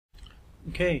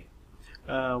Okay,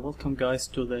 welcome guys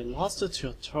to the last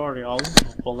tutorial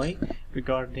hopefully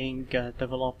regarding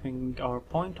developing our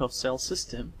point of sale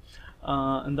system.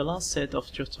 In the last set of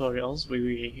tutorials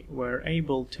we were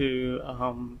able to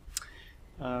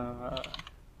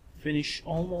finish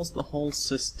almost the whole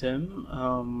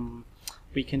system.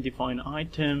 We can define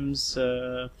items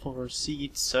for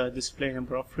receipts, display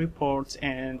number of reports,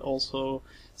 and also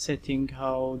setting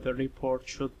how the report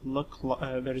should look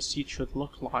the receipt should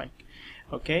look like.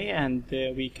 Okay, and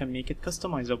we can make it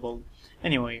customizable.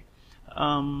 Anyway,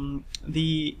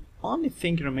 the only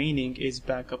thing remaining is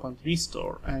backup and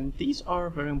restore, and these are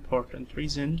very important.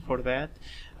 Reason for that,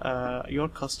 your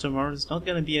customer is not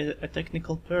going to be a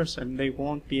technical person. They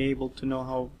won't be able to know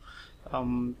how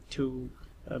to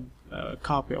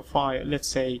copy a file. Let's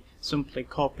say simply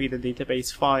copy the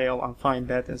database file and find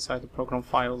that inside the program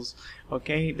files.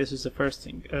 Okay, this is the first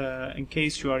thing. In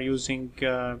case you are using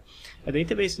a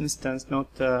database instance,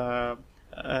 not that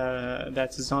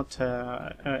is not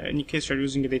in case you're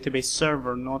using a database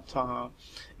server, not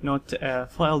a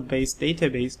file-based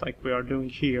database like we are doing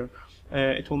here,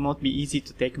 it will not be easy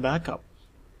to take backup.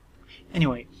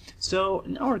 Anyway, so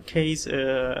in our case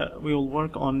we will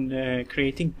work on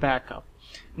creating backup.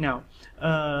 Now,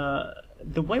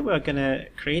 the way we are gonna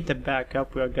create a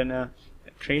backup, we are gonna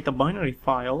create a binary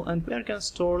file, and we are gonna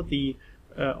store the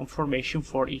information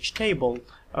for each table.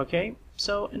 Okay,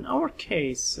 so in our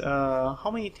case,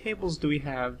 how many tables do we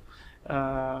have?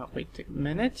 Wait a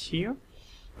minute here.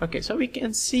 Okay, so we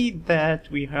can see that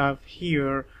we have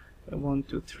here 1,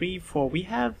 2, 3, 4. We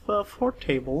have 4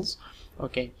 tables.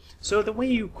 Okay, so the way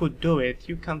you could do it,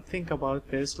 you can think about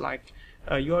this like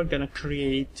you are gonna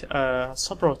create a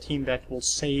subroutine that will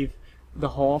save the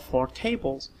whole 4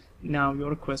 tables. Now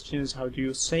your question is, how do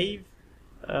you save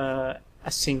a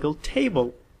single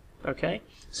table? Okay,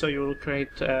 so you will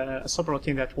create a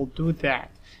subroutine that will do that,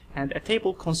 and a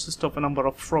table consists of a number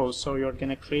of rows, so you're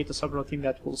gonna create a subroutine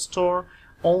that will store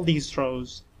all these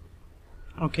rows.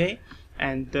 Okay,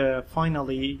 and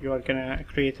finally you are gonna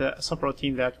create a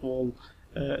subroutine that will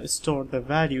store the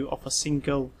value of a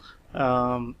single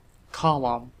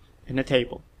column in a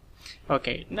table.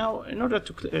 Okay, now in order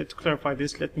to clarify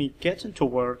this, let me get into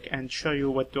work and show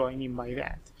you what do I mean by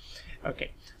that.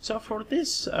 Okay, so for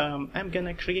this I'm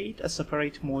gonna create a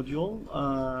separate module.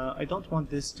 I don't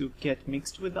want this to get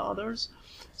mixed with the others,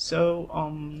 so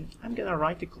I'm gonna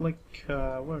right click,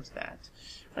 where's that?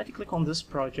 Right click on this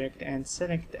project and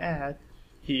select add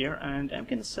here, and I'm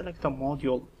gonna select a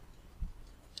module.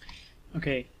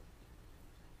 Okay,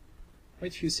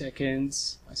 wait a few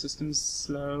seconds, my system is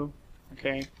slow.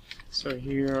 Okay, so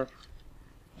here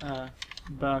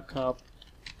backup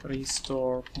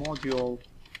restore module,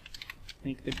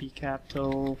 make the B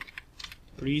capital,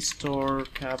 restore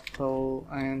capital,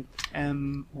 and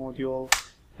M module,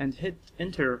 and hit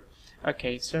enter.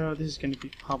 Okay, so this is going to be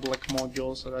public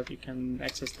module so that you can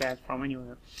access that from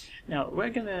anywhere. Now we're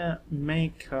gonna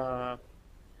make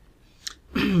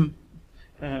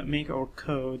make our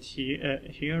code here.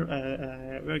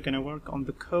 We're gonna work on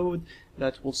the code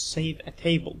that will save a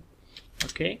table.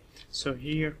 Okay, so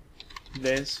here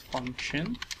this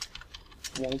function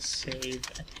will save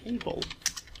a table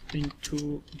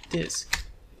into disk.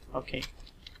 Okay,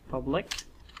 public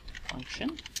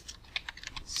function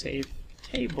save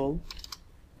table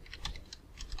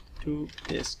to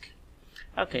disk.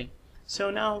 Okay, so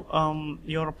now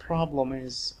your problem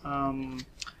is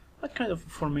what kind of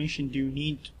information do you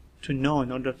need to know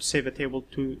in order to save a table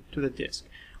to the disk?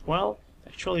 Well,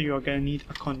 actually you are going to need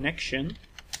a connection,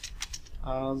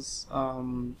 as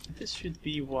this should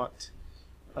be what?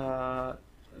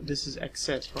 This is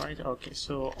access, right? Okay,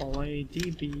 so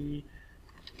OLADB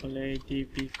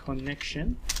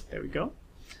connection. There we go.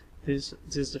 This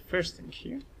is the first thing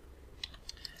here,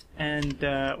 and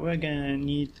we're gonna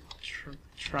need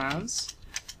trans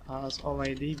as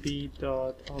OLADB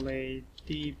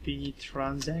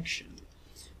transaction.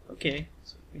 Okay,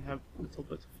 so we have a little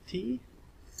bit of T.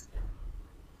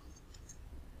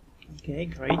 Okay,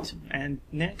 great. And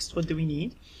next, what do we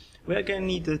need? We're gonna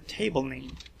need the table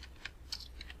name.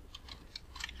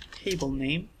 Table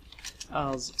name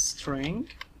as string.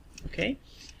 Okay,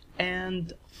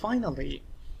 and finally,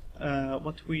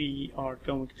 what we are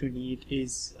going to need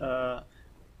is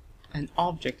an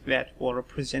object that will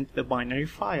represent the binary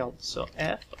file. So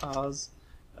F as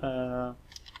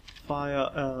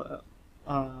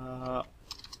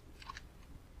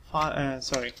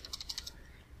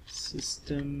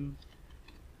system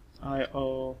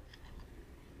IO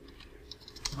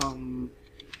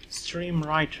stream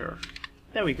writer.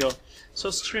 There we go. So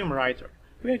stream writer.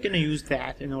 we are going to use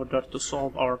that in order to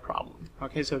solve our problem.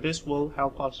 Okay, so this will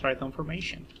help us write the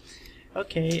information.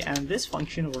 Okay, and this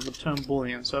function will return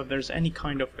Boolean. So if there's any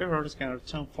kind of error, it's going to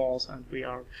return false, and we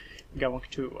are going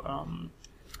to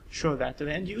show that to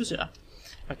the end user.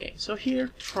 Okay, so here,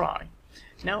 try.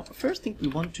 Now, first thing we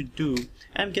want to do,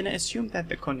 I'm going to assume that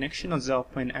the connection of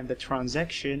Zelfin and the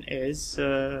transaction is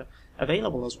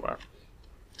available as well.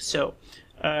 So,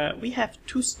 we have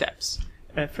two steps.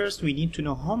 First, we need to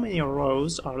know how many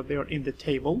rows are there in the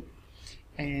table,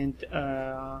 and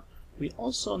we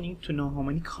also need to know how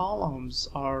many columns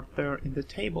are there in the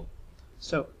table.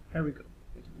 So, here we go.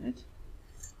 Wait a minute.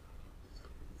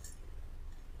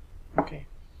 Okay.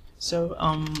 So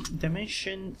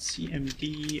dimension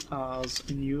cmd as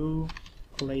new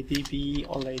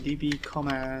oladb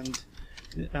command.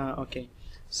 Okay,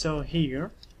 so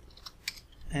here,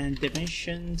 and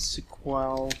dimension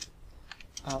SQL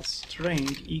as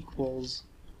string equals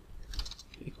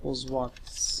what?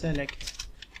 Select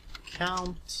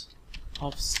count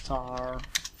of star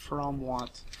from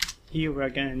what? Here we're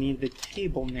gonna need the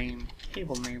table name.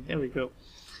 There we go.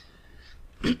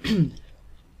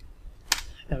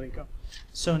 There we go.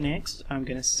 So next, I'm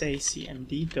gonna say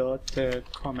cmd dot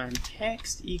command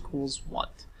text equals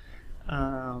what?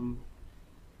 The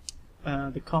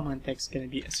command text is gonna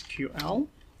be SQL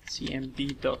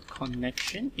cmd dot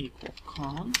connection equal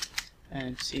con,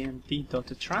 and cmd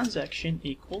dot transaction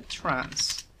equal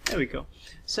trans. There we go.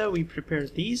 So we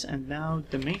prepared these, and now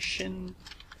dimension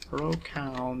row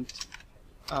count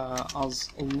as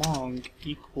long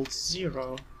equals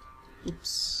 0.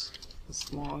 Oops,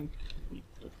 as long.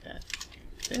 Put that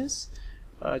like this,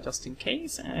 just in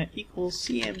case, equals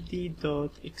cmd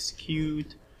dot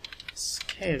execute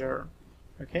scatter.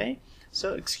 Okay,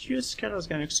 so execute scatter is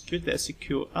going to execute the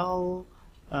SQL,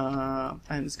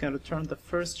 and it's going to return the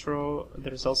first row, the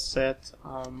result set.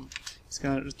 It's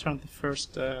going to return the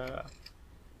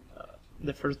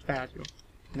first value.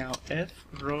 Now if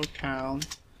row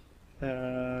count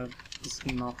is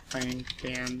nothing,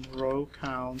 then row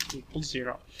count equals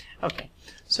 0. Okay,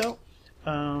 so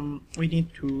we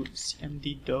need to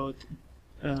cmd dot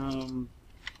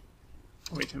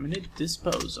wait a minute,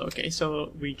 dispose. Okay,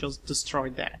 so we just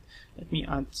destroyed that. Let me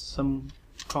add some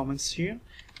comments here.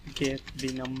 Get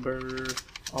the number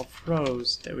of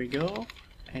rows. There we go.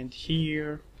 And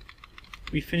here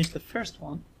we finished the first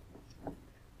one.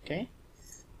 Okay.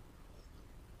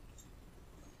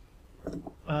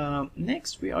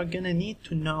 Next we are gonna need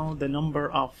to know the number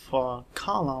of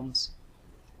columns,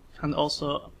 and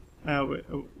also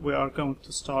we are going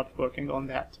to start working on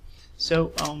that.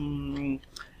 So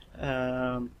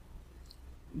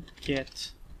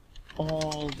get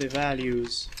all the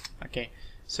values. Okay,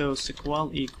 so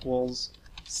SQL equals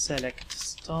select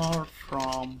star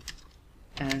from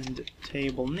and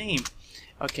table name.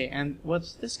 Okay, and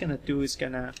what this gonna do is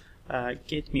gonna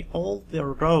get me all the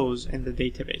rows in the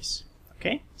database.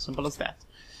 Okay, simple as that.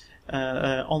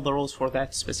 All the rows for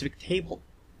that specific table.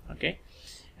 Okay.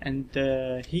 And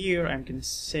here I'm going to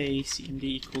say cmd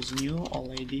equals new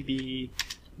oladb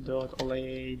dot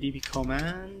oladb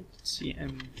command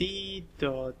cmd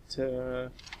dot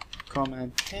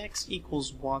command text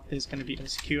equals what is going to be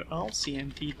SQL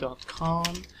cmd dot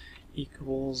con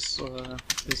equals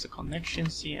this is a connection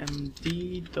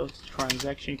cmd dot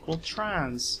transaction equal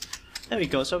trans. There we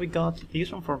go. So we got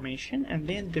this information, and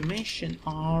then dimension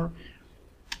r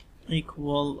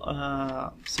equal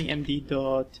cmd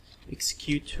dot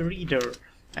execute reader,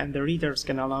 and the reader is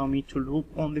going to allow me to loop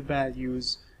on the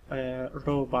values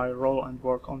row by row and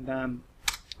work on them.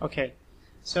 Okay,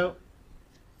 so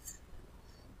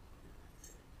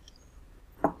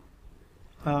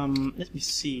let me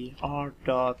see, r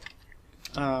dot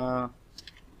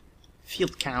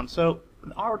field count. So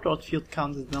r dot field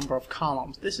count is the number of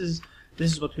columns. This is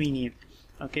what we need.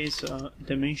 Okay, so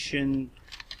dimension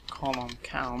column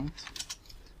count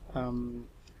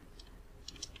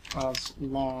as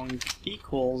long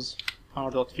equals r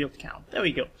dot field count. There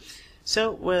we go.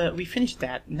 So we finished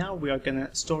that. Now we are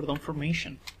gonna store the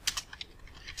information.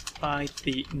 Write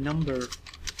the number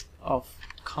of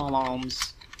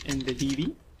columns in the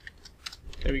DB.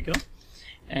 There we go.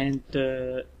 And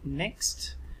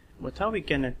next, what are we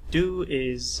gonna do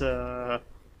is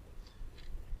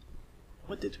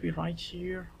what did we write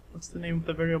here? What's the name of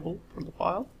the variable for the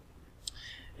file?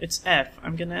 It's f.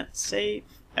 I'm gonna say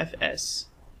fs.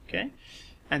 Okay,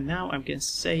 and now I'm gonna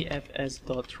say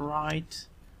fs.write.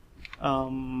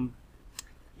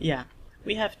 Yeah,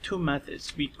 we have two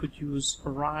methods. We could use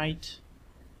write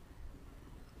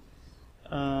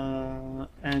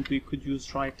and we could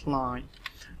use write line.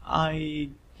 I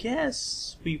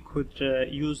guess we could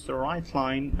use the right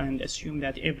line and assume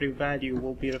that every value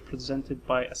will be represented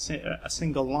by a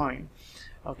single line.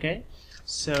 Okay,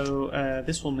 so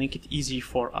this will make it easy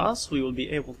for us. We will be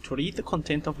able to read the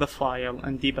content of the file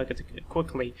and debug it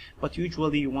quickly, but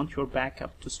usually you want your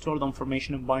backup to store the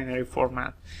information in binary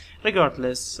format.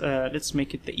 Regardless, let's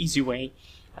make it the easy way.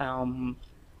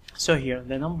 So here,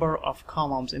 the number of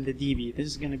columns in the DB, this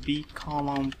is going to be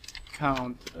column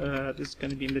count. This is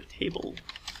going to be in the table.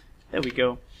 There we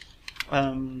go.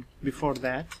 Before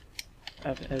that,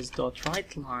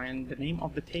 fs.writeLine, the name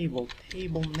of the table,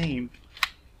 table name.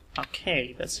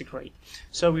 Okay, that's great.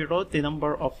 So we wrote the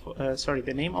number of,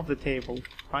 the name of the table,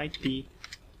 write the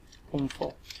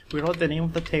info. We wrote the name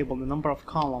of the table, the number of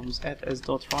columns,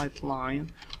 fs.writeLine,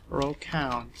 row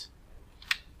count.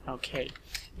 Okay,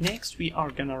 next we are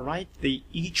gonna write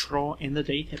each row in the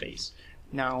database.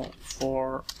 Now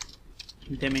for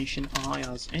dimension I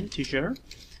as integer,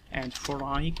 and for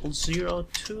I equals 0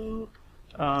 to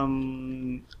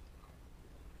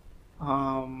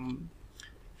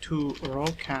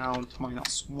row count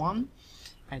minus 1,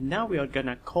 and now we are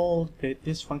gonna call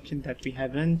this function that we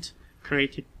haven't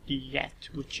created yet,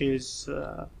 which is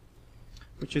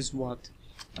what?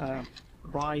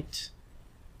 Write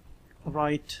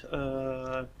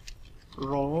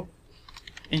row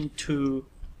into,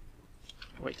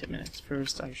 wait a minute,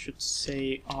 first I should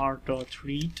say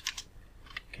r.read,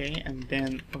 okay, and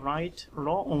then write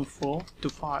row info to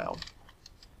file.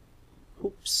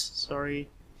 Oops, sorry,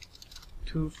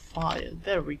 to file.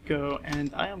 There we go,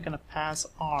 and I am gonna pass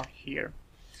r here,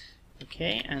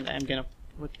 okay, and I'm gonna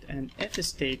put an if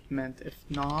statement. If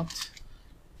not,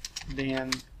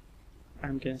 then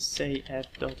I'm gonna say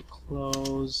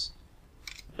f.close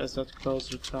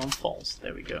return false.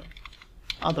 There we go.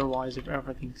 Otherwise, if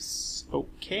everything's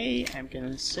okay, I'm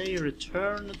gonna say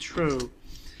return true.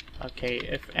 Okay,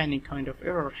 if any kind of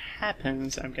error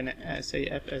happens, I'm gonna say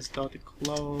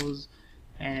fs.close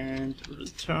and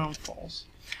return false.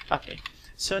 Okay,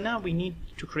 so now we need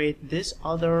to create this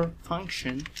other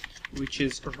function, which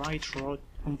is write row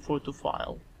info to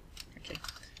file. Okay,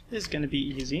 this is gonna be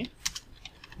easy.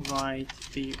 Write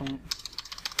the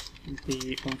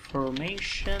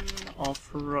information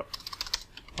of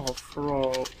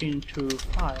row into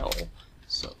file.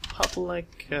 So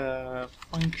public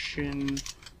function,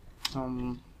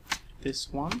 this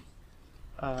one,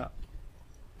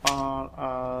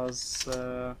 as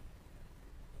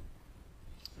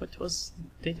what was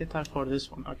data type for this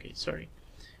one? Okay, sorry.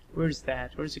 Where's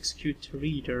that? Where's execute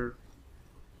reader?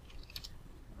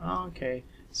 Okay,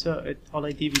 so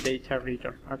OLIDB data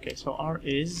reader. Okay, so R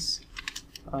is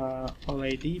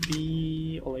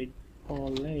OLIDB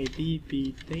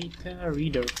data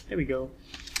reader. There we go.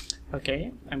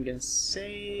 Okay, I'm gonna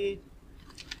say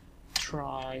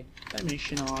try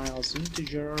dimension I as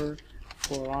integer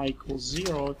for I equals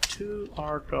 0 to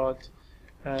r dot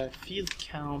field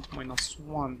count minus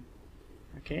 1.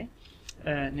 Okay,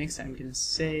 next I'm gonna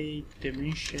say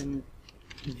dimension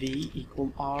v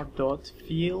equal r dot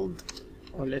field,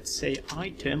 or let's say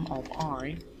item of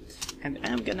I, and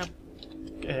I'm gonna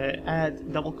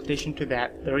add double quotation to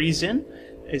that. The reason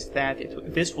is that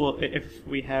this will, if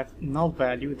we have null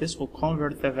value, this will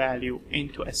convert the value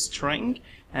into a string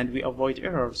and we avoid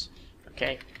errors.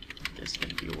 Okay, this is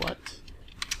going to be what?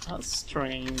 A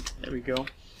string. There we go.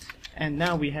 And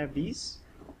now we have these.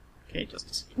 Okay,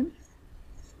 just a second.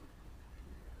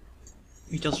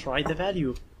 We just write the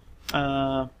value.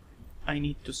 I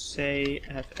need to say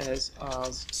fs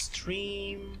as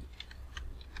stream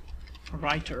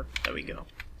writer. There we go.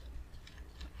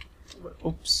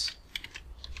 Oops.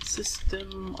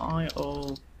 System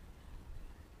IO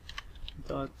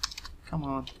dot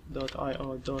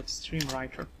io dot stream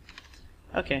writer.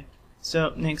 Okay,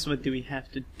 so next what do we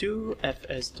have to do?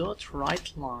 Fs dot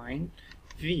write line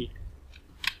v.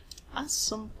 As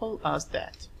simple as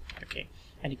that. Okay,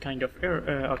 any kind of error.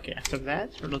 Okay, after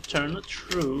that return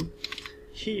true.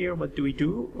 Here what do?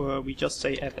 We just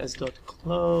say fs dot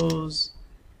close,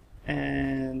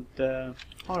 and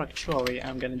or actually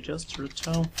I'm gonna just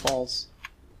return false.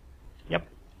 Yep.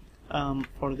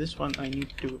 For this one I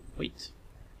need to wait.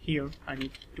 Here I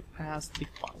need to pass the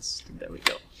false. There we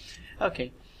go.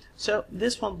 Okay, so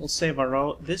this one will save a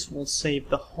row, this will save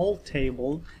the whole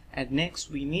table, and next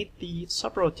we need the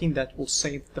subroutine that will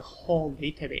save the whole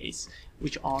database,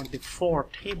 which are the 4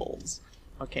 tables.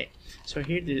 Okay, so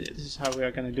here this is how we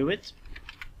are going to do it.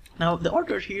 Now the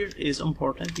order here is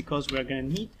important because we are going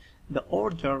to need the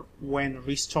order when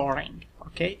restoring.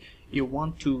 Okay, you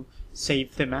want to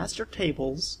save the master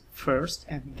tables first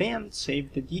and then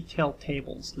save the detailed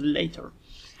tables later.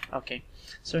 Okay,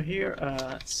 so here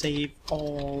save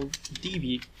all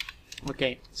db.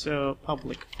 Okay, so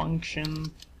public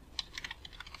function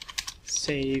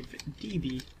save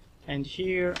db, and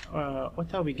here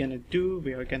what are we gonna do?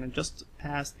 We are gonna just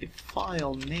pass the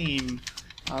file name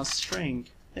as string.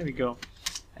 There we go.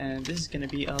 And this is gonna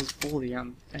be as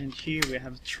boolean, and here we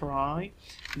have try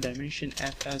dimension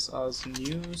fs as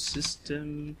new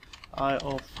system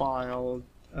io file.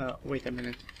 Wait a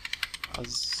minute,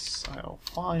 as io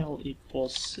file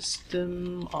equals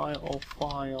system io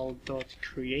file dot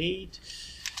create.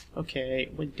 Okay,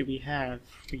 what do we have?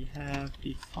 We have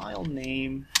the file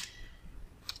name.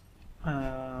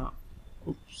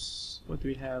 Oops, what do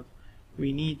we have?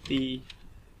 We need the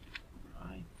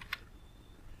right.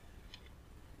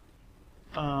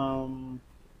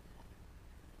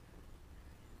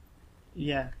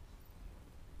 Yeah.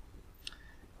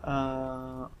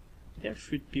 There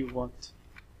should be what?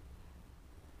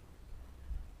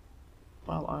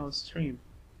 File IO stream.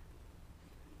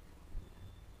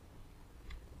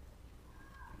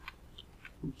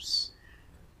 Oops.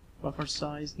 Buffer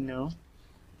size, no.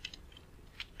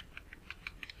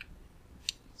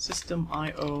 System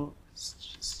IO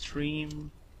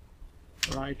stream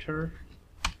writer.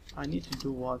 I need to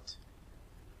do what?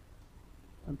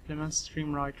 Implement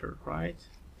stream writer, right?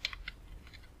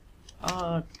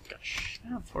 Gosh,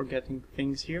 I'm forgetting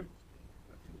things here.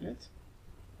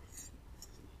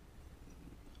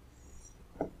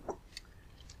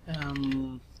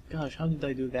 Gosh, how did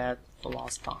I do that the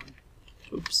last time?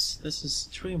 Oops, this is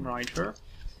stream writer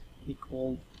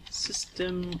equal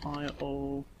system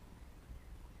IO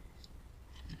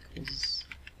equals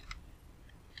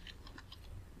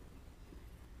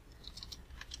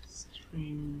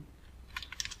stream.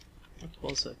 What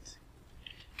was it?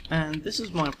 And this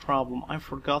is my problem. I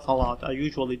forgot a lot. I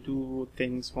usually do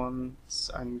things once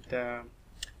and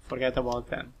forget about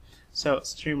them. So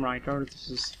stream writer, this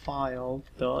is file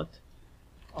dot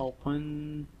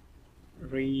open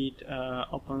read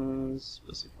open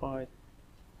specified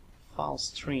file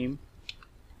stream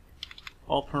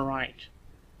open write.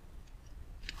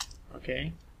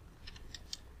 Okay,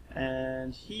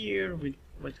 and here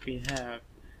what we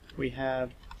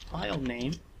have file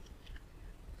name.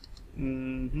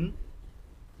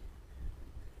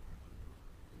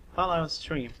 File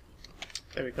stream.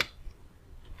 There we go.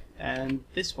 And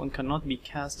this one cannot be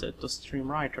casted to stream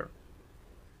writer.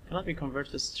 Cannot be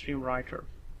converted to stream writer.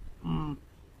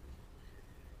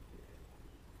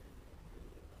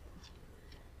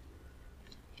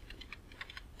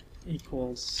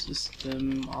 Equals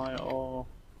system IO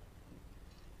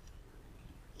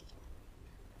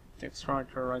text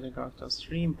writer writing character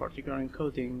stream particular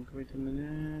encoding. Wait a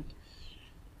minute.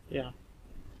 Yeah.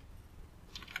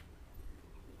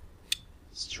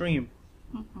 Stream.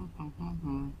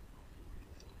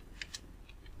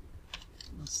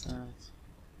 What's that?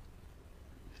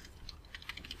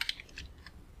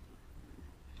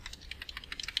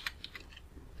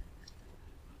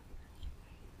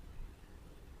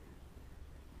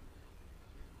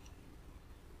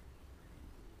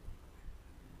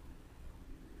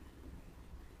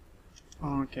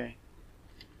 Okay.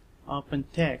 Open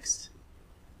text.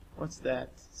 What's that?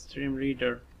 Stream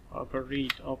reader. Open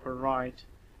read. Open write.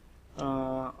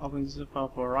 Open zip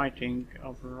up for writing.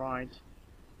 Open write.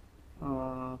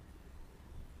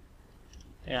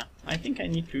 Yeah, I think I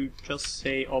need to just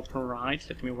say open write.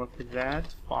 Let me work with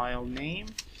that. File name.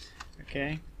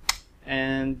 Okay.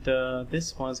 And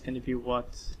this one's going to be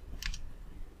what?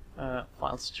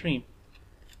 File stream.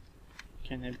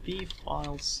 Can it be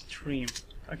file stream?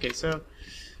 Okay, so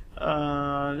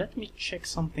let me check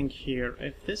something here.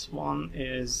 If this one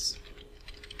is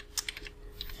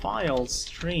file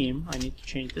stream, I need to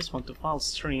change this one to file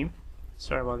stream.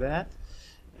 Sorry about that.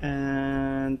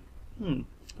 And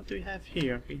what do we have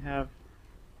here? We have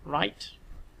write.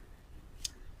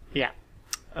 Yeah,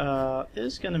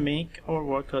 this is gonna make our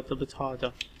work a little bit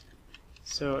harder.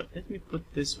 So let me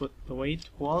put this with the way it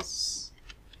was.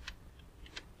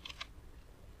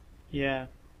 Yeah.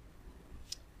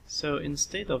 So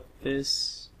instead of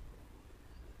this,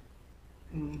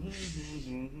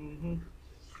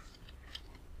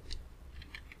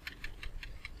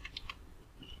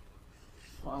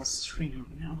 file stream.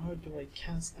 Now how do I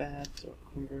cast that or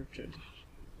convert it?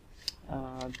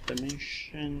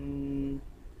 Dimension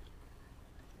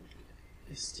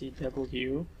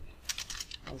stw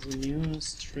as a new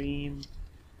stream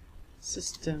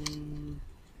system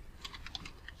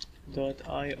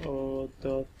 .io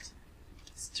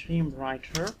stream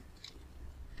writer,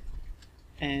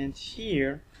 and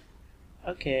here,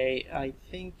 okay, I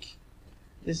think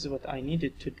this is what I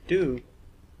needed to do.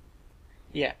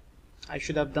 Yeah, I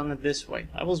should have done it this way.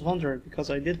 I was wondering because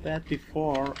I did that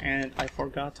before and I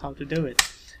forgot how to do it.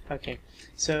 Okay,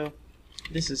 so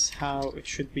this is how it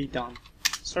should be done.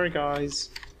 Sorry guys,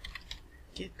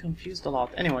 get confused a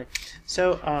lot. Anyway,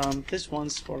 so this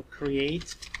one's for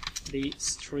create the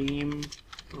stream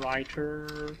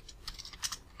writer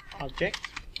object.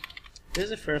 This is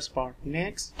the first part.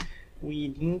 Next, we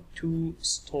need to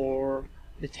store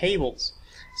the tables.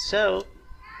 So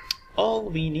all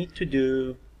we need to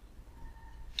do,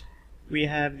 we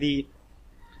have the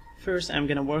first, I'm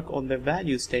gonna work on the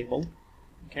values table.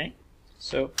 Okay,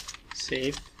 so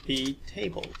save the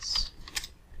tables.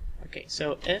 Okay,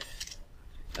 so if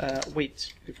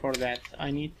wait, before that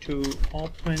I need to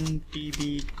open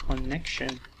DB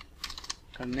connection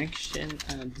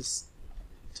and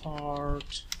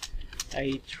start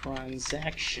a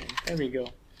transaction. There we go.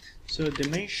 So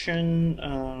dimension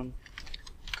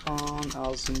con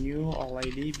as new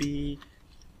OLADB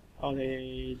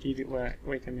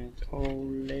wait a minute,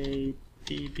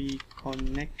 OLADB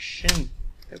connection.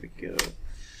 There we go.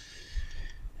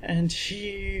 And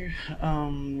here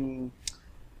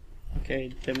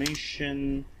okay,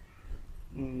 dimension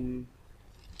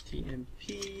TMP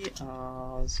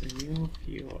as a new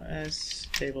POS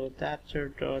table adapter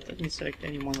dot, let me select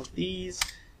any one of these,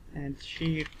 and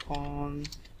here con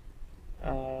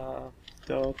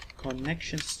dot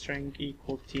connection string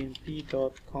equal TMP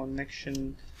dot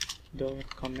connection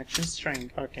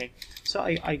string. Okay, so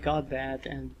I got that.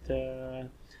 And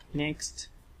next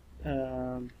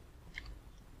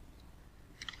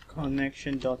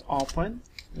connection dot open.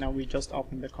 Now we just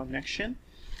open the connection,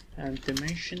 and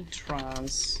dimension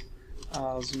trans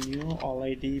as new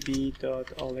OLADB dot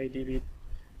OLADB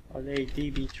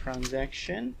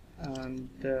transaction, and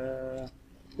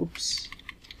oops,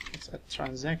 it's a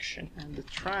transaction, and the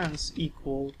trans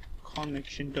equal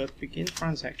connection dot begin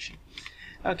transaction.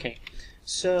 Okay,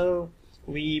 so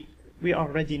we are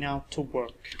ready now to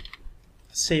work.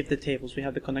 Save the tables. We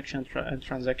have the connection and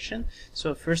transaction.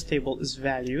 So first table is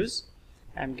values.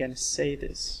 I'm gonna say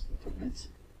this.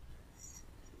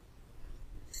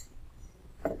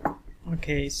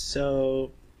 Okay,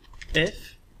 so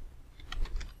if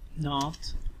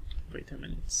not, wait a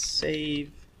minute,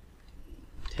 save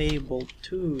table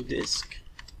to disk,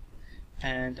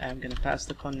 and I'm gonna pass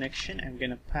the connection. I'm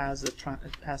gonna pass the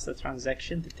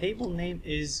transaction. The table name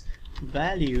is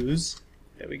values.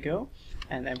 There we go.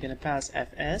 And I'm gonna pass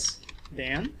fs.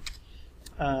 Then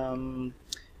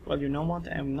well, you know what,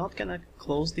 I'm not gonna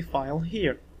close the file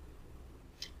here.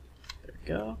 There we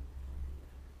go.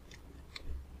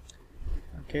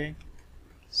 Okay,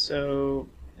 so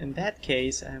in that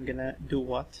case I'm gonna do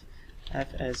what?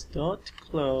 Fs dot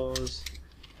close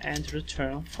and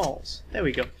return false. There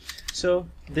we go. So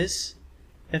this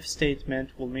if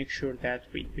statement will make sure that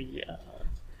we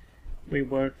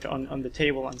worked on the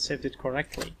table and saved it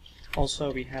correctly.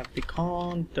 Also we have the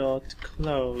con dot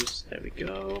close. There we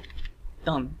go.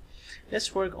 Done.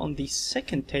 Let's work on the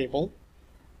second table.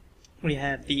 We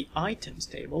have the items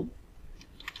table.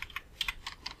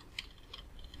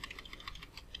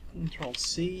 Control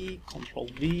C, Control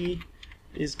V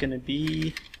is gonna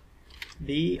be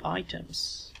the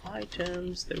items.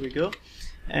 There we go.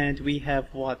 And we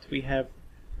have what? We have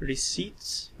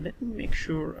receipts. Let me make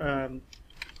sure I'm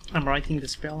writing the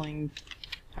spelling.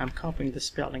 I'm copying the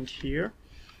spelling here.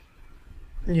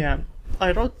 Yeah,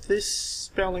 I wrote this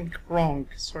spelling wrong.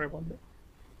 Sorry about that.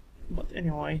 But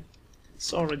anyway,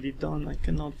 it's already done. I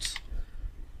cannot.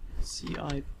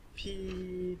 CIPT,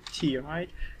 right?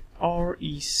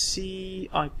 RECIPTS.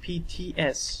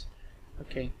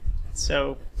 Okay,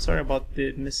 so sorry about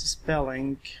the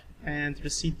misspelling. And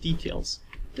receipt details.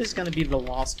 This is gonna be the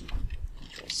last one.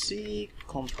 Control C,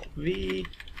 Control V.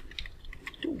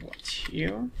 Do what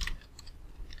here?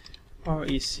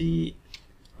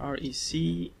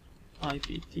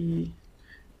 RECIPT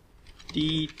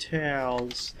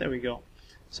details. There we go.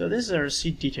 So this is our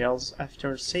receipt details.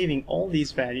 After saving all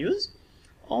these values,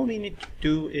 all we need to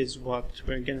do is what?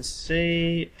 We're gonna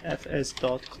say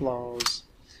fs.close.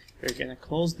 We're gonna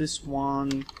close this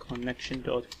one,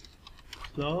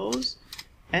 connection.close,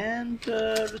 and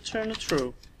return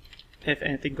true. If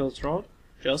anything goes wrong,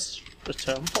 just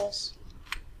return false.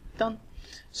 Done.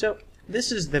 So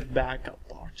this is the backup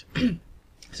part.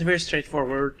 It's very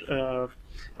straightforward.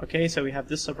 Okay, so we have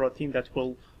this subroutine that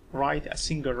will write a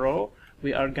single row.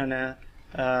 We are gonna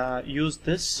use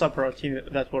this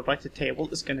subroutine that will write a table.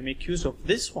 It's gonna make use of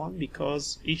this one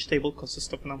because each table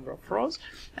consists of a number of rows,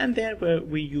 and there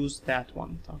we use that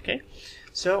one. Okay,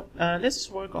 so let's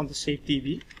work on the save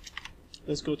DB.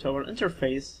 Let's go to our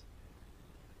interface.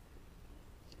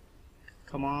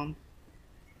 Come on.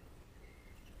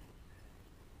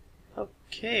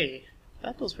 Okay,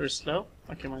 that was very slow.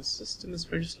 Okay, my system is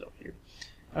very slow here.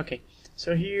 Okay,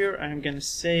 so here I'm gonna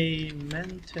say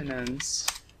maintenance.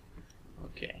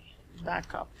 Okay,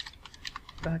 backup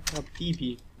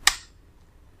DB.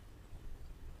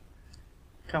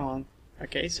 Come on.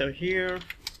 Okay, so here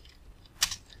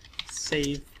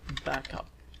save backup.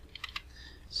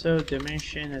 So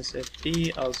dimension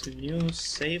sfd, also new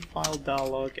save file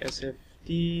dialog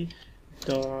sfd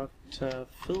dot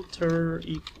filter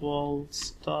equals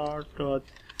star dot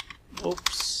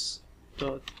oops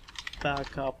dot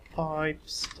backup pipe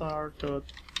star dot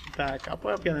backup.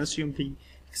 Well, I'm gonna assume the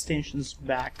extension's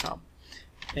backup.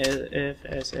 If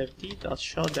sfd dot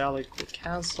show dialog will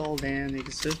cancel, then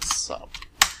exit sub.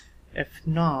 If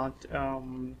not,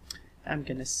 I'm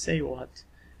gonna say what?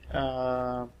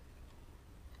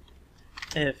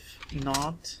 If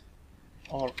not,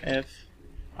 or if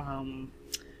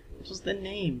what was the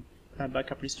name?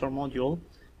 Backup restore module.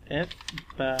 If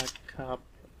backup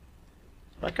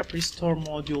restore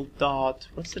module dot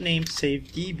what's the name? Save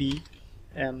db,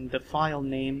 and the file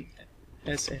name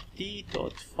sfd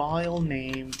dot file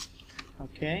name.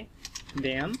 Okay,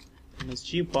 then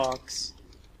msg box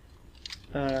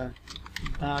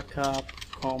backup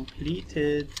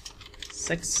completed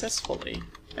successfully.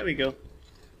 There we go.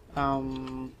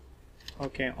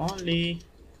 Okay, only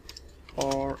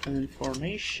for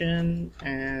information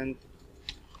and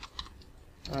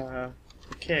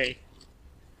okay.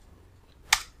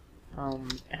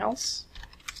 Else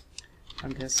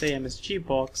I'm gonna say msg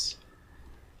box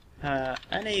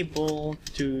unable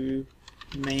to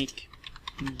make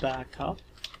backup.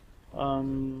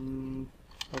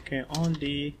 Okay,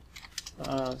 only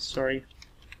sorry,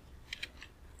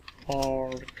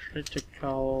 or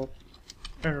critical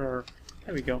error.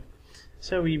 There we go.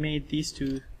 So we made these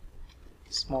two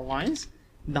small lines.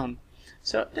 Done.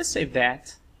 So let's save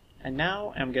that, and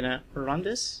now I'm gonna run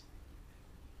this.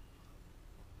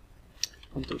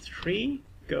 1 2 3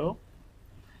 go.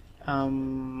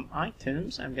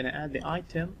 Items, I'm gonna add the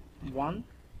item 1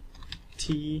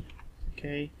 T.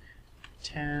 Okay,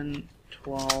 10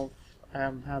 12.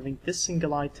 I'm having this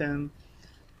single item.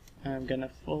 I'm gonna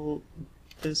fill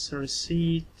this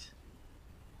receipt.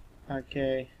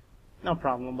 Okay, no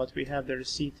problem, but we have the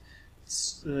receipt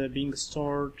being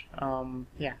stored.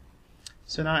 Yeah,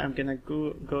 so now I'm gonna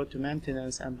go to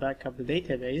maintenance and back up the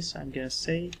database. I'm gonna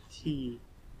say t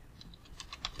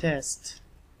test,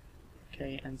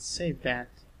 okay, and save that.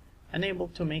 Unable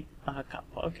to make backup.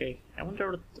 Okay, I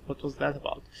wonder what was that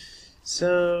about.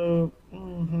 So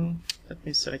let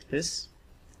me select this.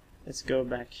 Let's go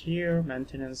back here,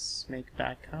 maintenance, make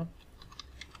backup.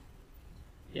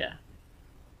 Yeah,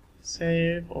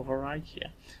 save, overwrite. Yeah,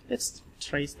 let's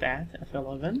trace that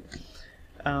F11.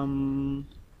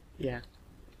 Yeah,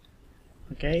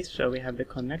 okay, so we have the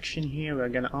connection here. We're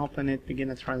gonna open it, begin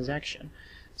a transaction.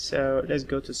 So let's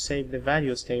go to save the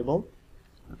values table.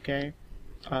 Okay,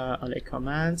 on a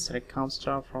command, select count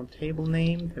star from table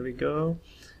name. There we go.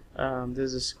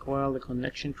 This is SQL, the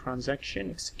connection transaction,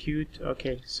 execute.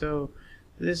 Okay, so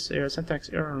this syntax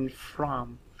error on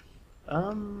from.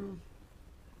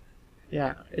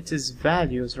 Yeah, it is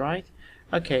values, right?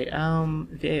 Okay,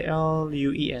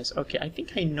 VALUES. Okay, I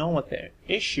think I know what the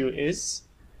issue is.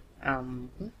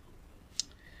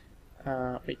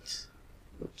 Wait.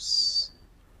 Oops.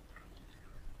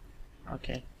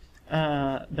 Okay.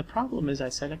 The problem is I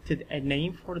selected a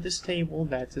name for this table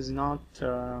that is not,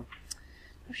 how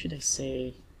should I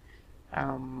say,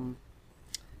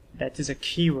 that is a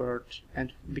keyword,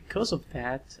 and because of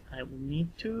that I will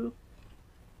need to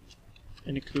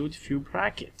include few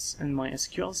brackets in my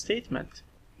SQL statement.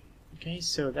 Okay,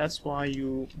 so that's why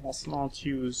you must not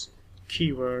use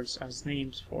keywords as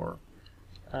names for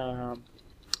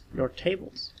your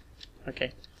tables.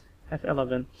 Okay,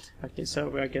 F11. Okay, so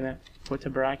we're gonna put a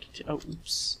bracket,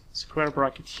 square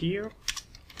bracket here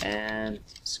and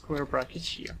square bracket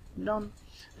here. Done.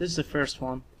 This is the first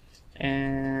one,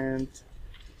 and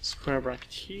square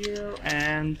bracket here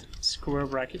and square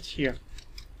bracket here.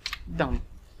 Done.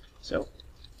 So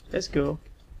let's go.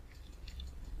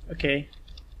 Okay,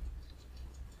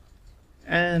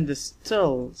 and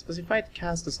still specified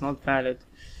cast is not valid.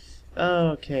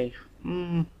 Okay,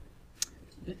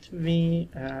 let me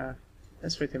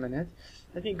let's wait a minute.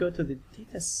 Let me go to the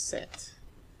data set.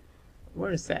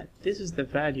 Where is that? This is the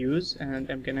values,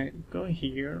 and I'm gonna go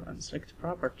here and select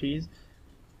properties.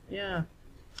 Yeah.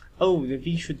 Oh, the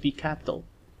V should be capital,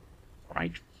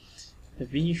 right? The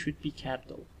V should be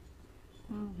capital.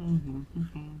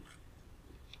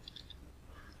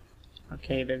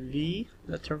 Okay, the V,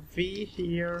 letter V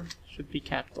here should be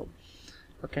capital.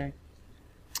 Okay.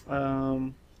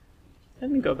 Let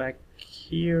me go back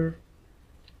here,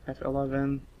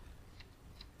 F11.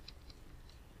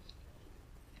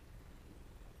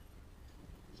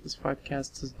 This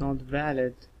podcast is not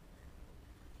valid.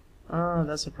 Ah,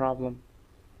 that's a problem.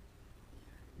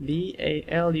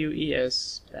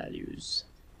 VALUES values.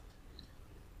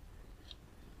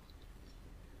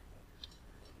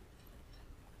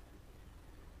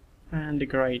 And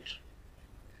great.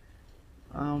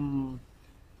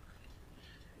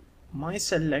 My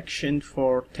selection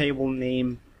for table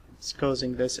name is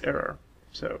causing this error,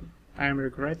 so I'm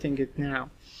regretting it now.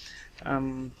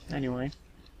 Anyway.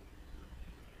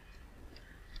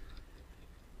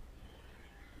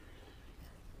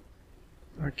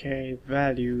 Okay,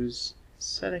 values,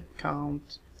 select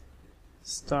count,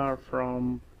 star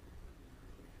from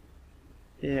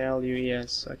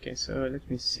ALUES. Okay, so let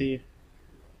me see.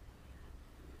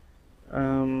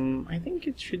 I think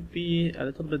it should be a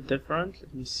little bit different.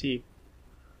 Let me see.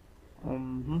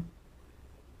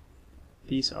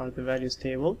 These are the values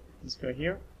table. Let's go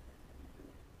here.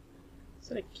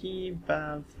 Select key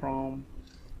val from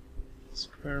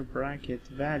square bracket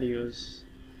values.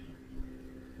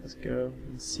 Let's go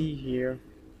and see here.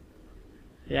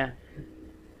 Yeah.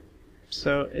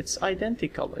 So it's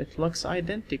identical. It looks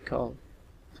identical.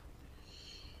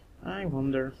 I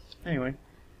wonder. Anyway.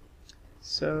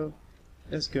 So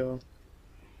let's go.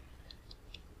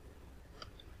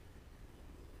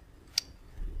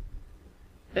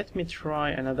 Let me try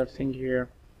another thing here.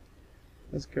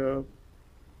 Let's go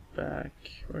back.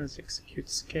 Where is execute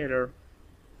scalar?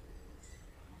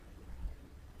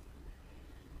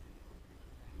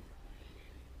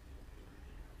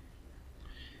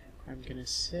 I'm gonna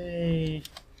say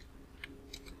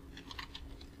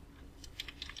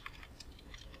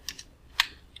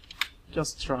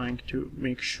just trying to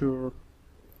make sure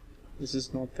this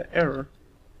is not the error.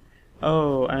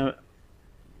 Oh,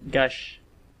 gosh.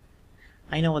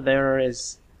 I know what the error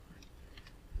is.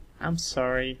 I'm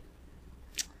sorry.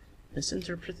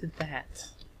 Misinterpreted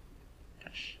that.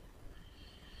 Gosh.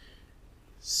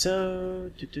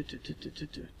 So,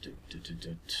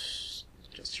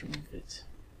 just remove it.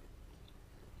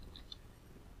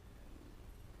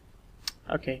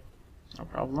 Okay, no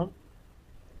problem.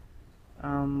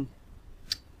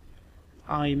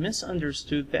 I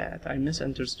misunderstood that. I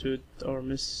misunderstood or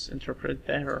misinterpreted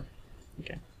the error.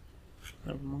 Okay,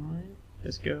 never mind.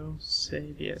 Let's go.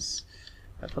 Save yes.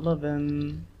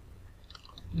 F11.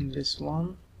 This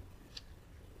one.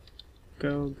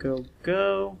 Go, go,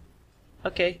 go.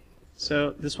 Okay,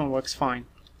 so this one works fine.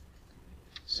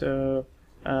 So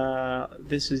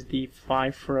this is the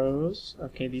 5 rows.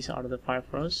 Okay, these are the 5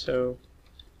 rows. So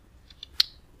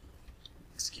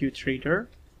execute reader.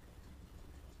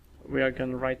 We are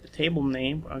going to write the table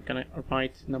name. We're going to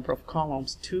write number of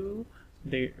columns 2.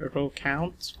 The row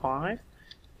count 5.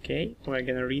 Okay, we're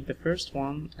going to read the first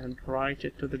one and write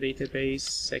it to the database,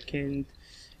 second,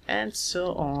 and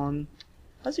so on.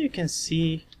 As you can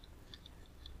see,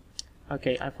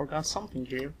 okay, I forgot something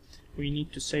here. We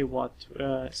need to say what?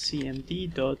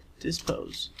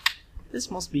 cmd.dispose. This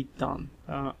must be done.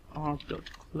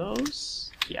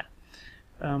 arg.close. Yeah.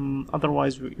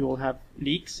 Otherwise, you will have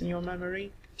leaks in your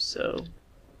memory. So,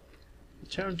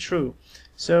 return true.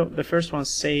 So, the first one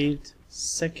saved.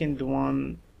 Second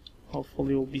one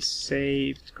hopefully will be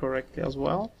saved correctly as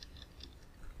well.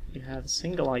 You have a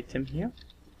single item here.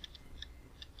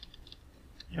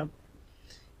 Yep.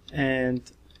 And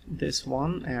this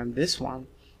one and this one.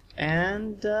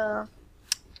 And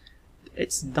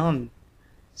it's done.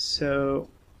 So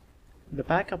the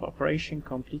backup operation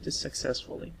completed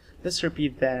successfully. Let's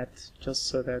repeat that just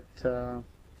so that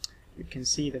you can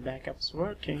see the backup is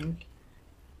working.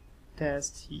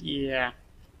 Test, yeah,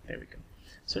 there we go.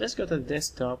 So let's go to the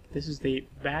desktop. This is the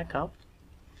backup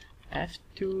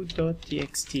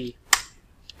f2.txt.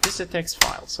 This is a text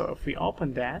file. So if we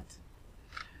open that,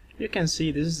 you can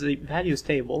see this is the values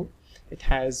table. It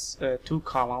has 2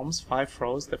 columns, 5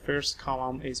 rows. The first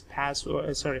column is first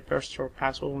row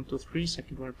password 123,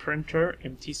 second one printer,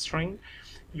 empty string,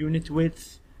 unit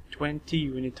width 20,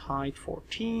 unit height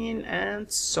 14, and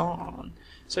so on.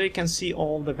 So you can see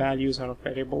all the values are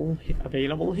available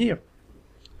here.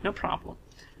 No problem.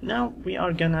 Now we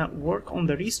are gonna work on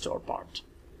the restore part.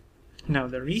 Now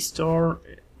the restore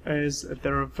is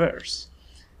the reverse.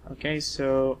 Okay,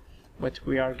 so what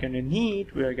we are gonna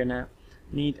need,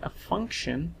 need a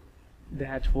function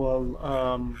that will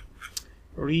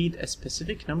read a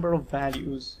specific number of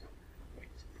values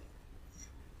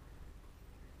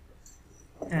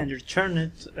and return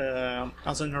it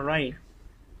as an array.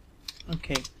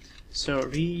 Okay, so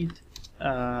read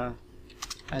a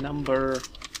number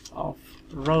of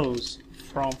rows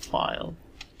from file.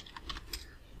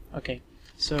 Okay,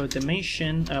 so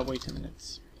dimension, wait a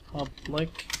minute,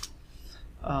 public,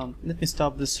 let me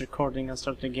stop this recording and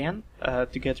start again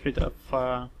to get rid of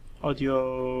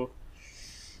audio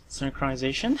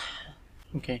synchronization.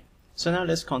 Okay, so now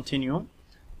let's continue.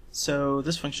 So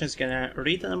this function is gonna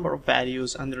read the number of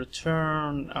values and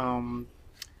return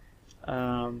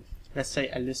let's say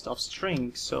a list of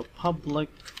strings. So public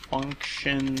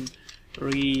function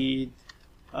read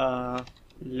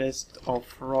list of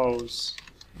rows.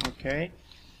 Okay,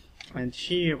 and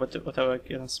here what I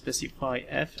can specify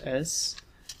fs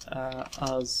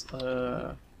as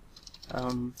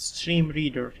stream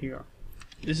reader here.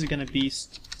 This is gonna be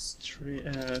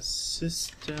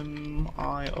system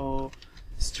IO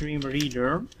stream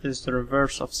reader. This is the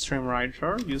reverse of stream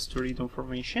writer, used to read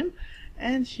information.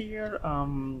 And here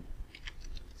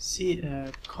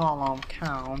column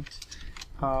count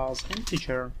as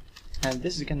integer, and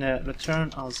this is gonna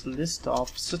return as list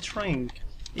of string.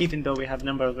 Even though we have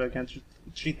numbers, we're going to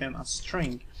treat them as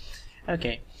string.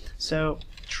 Okay, so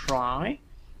try.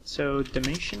 So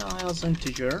dimension I as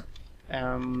integer,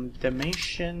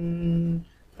 dimension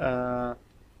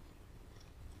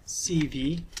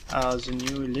CV as a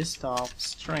new list of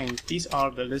string. These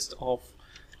are the list of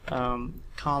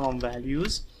column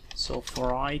values. So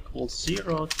for I equals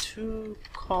 0 to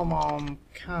column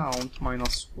count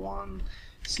minus 1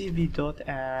 CV dot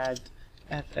add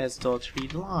fs dot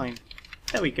read line.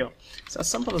 There we go. It's as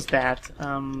simple as that.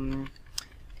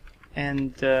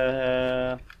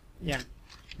 Yeah,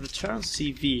 return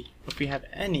CV. If we have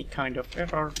any kind of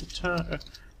error,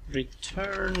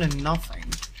 return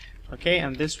nothing. Okay,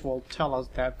 and this will tell us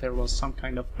that there was some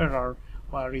kind of error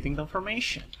while reading the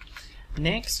information.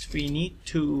 Next, we need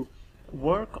to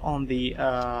work on the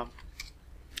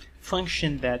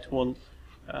function that will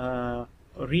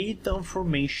read the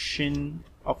information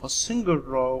of a single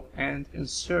row and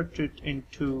insert it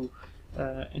into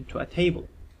a table.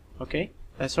 Okay,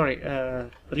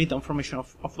 read the information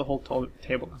of the whole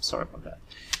table. I'm sorry about that.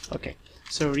 Okay,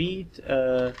 so read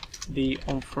the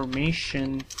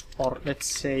information, or let's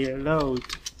say load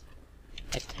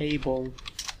a table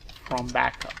from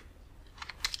backup.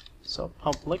 So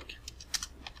public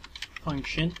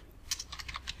function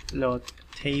load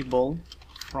table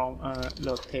from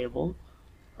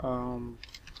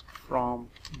from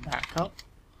backup.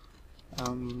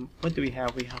 What do we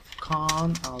have? We have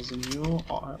con as a new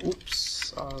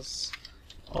as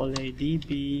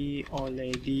OLADB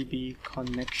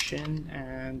connection,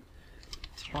 and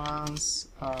trans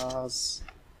as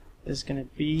is gonna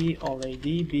be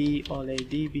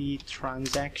OLADB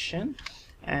transaction,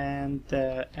 and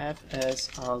fs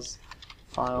as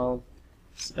file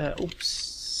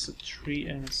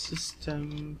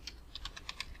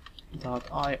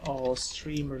system.io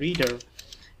stream reader.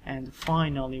 And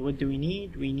finally, what do we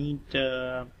need? We need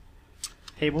the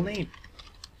table name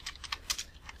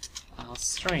as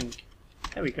string.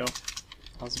 There we go,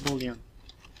 as boolean.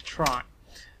 Try.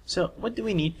 So what do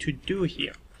we need to do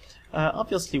here?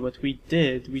 Obviously what we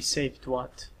did, we saved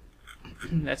what?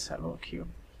 Let's have a look here.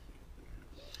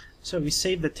 So we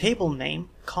saved the table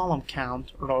name, column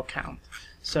count, row count.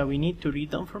 So we need to read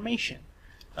the information.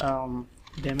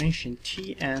 Dimension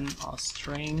tn as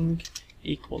string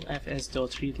equal fs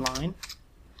dot read line,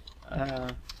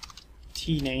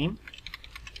 tname,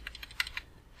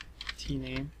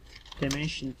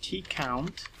 dimension t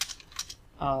count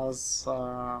as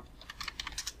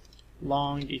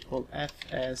long equal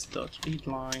fs dot read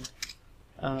line,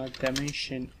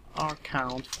 dimension r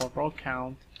count for row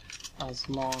count as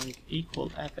long equal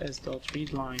fs dot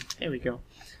read line. There we go.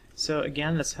 So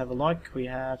again, let's have a look. We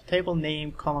have table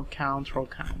name, column count, row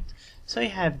count. So you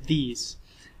have these,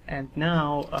 and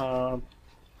now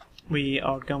we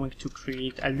are going to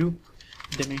create a loop.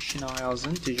 Dimension I as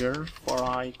integer for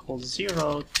I equals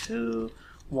 0 to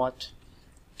what?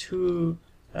 To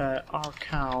r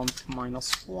count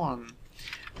minus 1.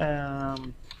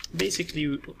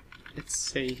 Basically, let's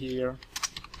say here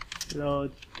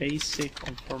load basic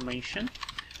information.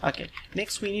 Okay,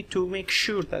 next we need to make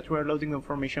sure that we're loading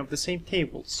information of the same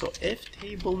table. So if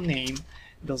table name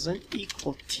doesn't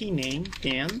equal tname,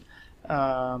 then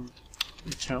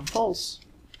return false.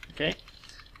 Okay,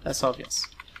 that's obvious.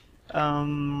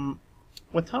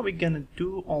 What are we gonna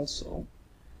do also?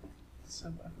 Let's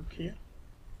have that look here.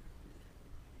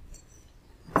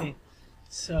 Okay,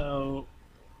 so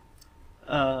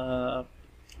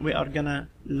we are gonna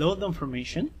load the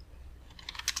information.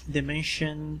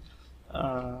 Dimension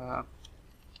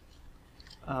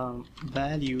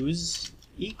values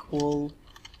equal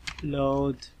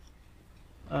load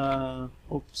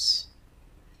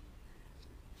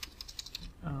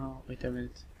wait a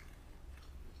minute.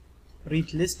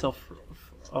 Read list of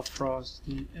rows.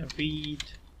 Read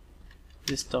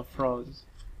list of rows.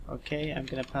 Okay, I'm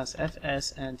gonna pass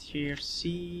fs and here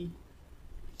c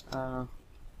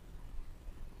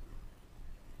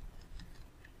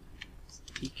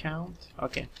count.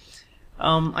 Okay.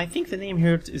 I think the name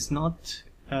here is not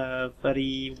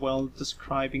very well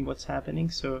describing what's happening,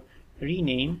 so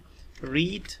rename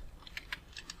read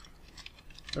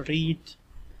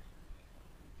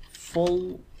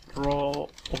full row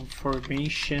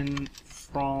information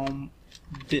from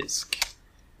disk.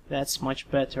 That's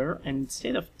much better. And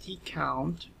instead of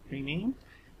tcount rename,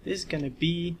 this is gonna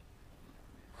be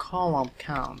column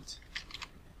count.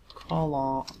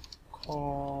 Column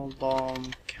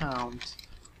count.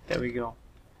 There we go.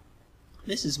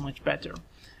 This is much better.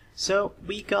 So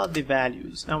we got the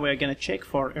values. Now we're gonna check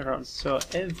for errors. So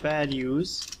if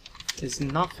values is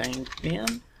nothing,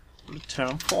 then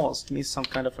return false. It means some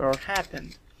kind of error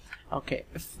happened. Okay,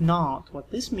 if not,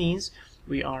 what this means,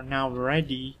 we are now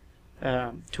ready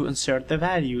to insert the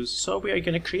values. So we are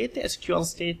going to create the SQL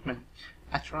statement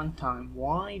at runtime.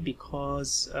 Why?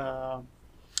 Because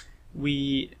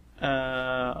we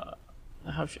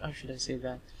how should I say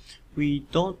that? We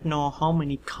don't know how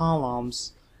many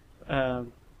columns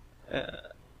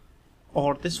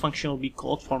or this function will be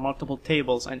called for multiple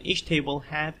tables, and each table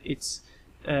have its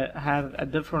have a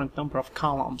different number of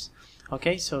columns.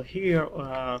 Okay, so here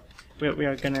we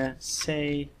are gonna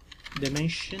say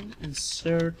dimension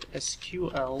insert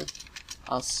SQL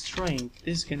as string.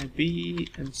 This is gonna be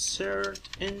insert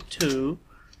into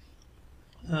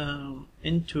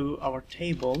our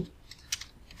table,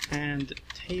 and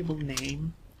table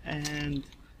name, and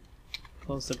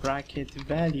close the bracket,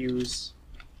 values,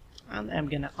 and I'm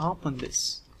gonna open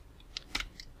this,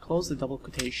 close the double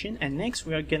quotation, and next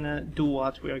we are gonna do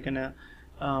what? We are gonna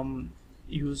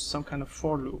use some kind of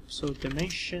for loop. So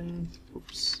dimension,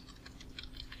 oops,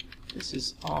 this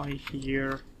is I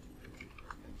here,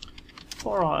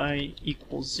 for I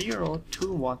equals 0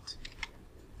 to what?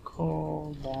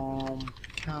 Column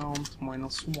count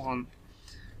minus 1.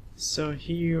 So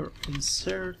here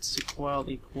insert SQL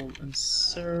equal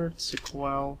insert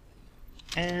SQL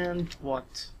and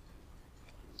what?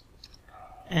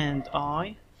 And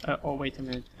I, oh wait a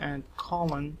minute, and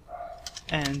colon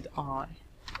and I.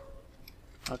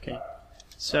 Okay,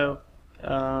 so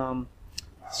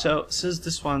so since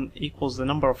this one equals the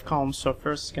number of columns, so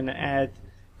first it's gonna add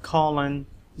colon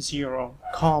 0,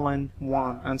 colon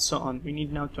 1, and so on. We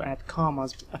need now to add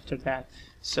commas after that.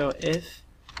 So if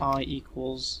I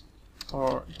equals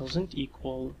or doesn't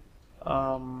equal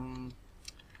column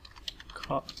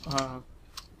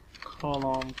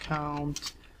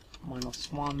count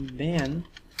minus 1, then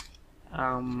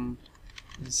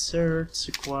insert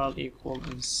SQL equal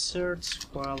insert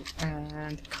SQL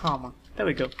and comma. There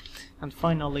we go. And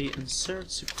finally insert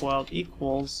SQL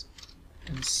equals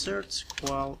insert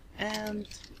SQL and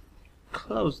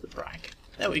close the bracket.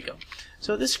 There we go.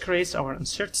 So this creates our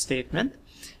insert statement.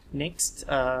 Next,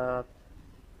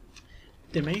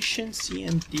 dimension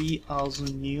cmd as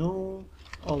new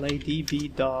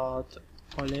oladb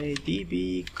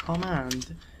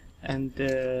command, and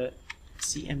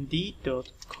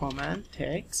cmd.command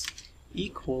text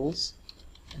equals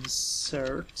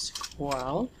insert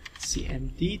SQL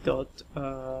cmd.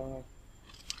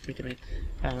 Wait a minute.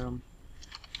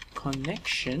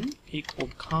 Connection equal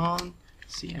con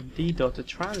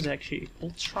cmd.transaction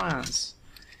equal trans.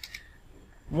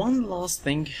 One last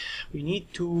thing, we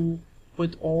need to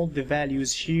put all the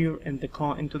values here in the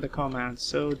into the command.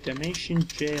 So dimension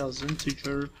j as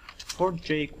integer, for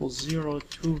j equals 0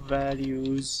 to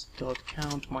values dot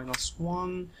count minus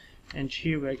 1, and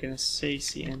here we're gonna say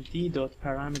cmd dot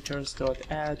parameters dot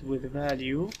add with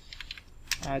value.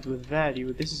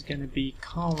 This is gonna be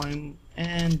colon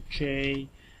and j,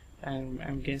 and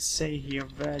I'm gonna say here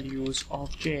values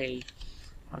of j.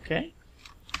 Okay,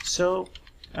 so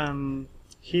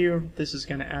here this is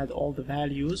gonna add all the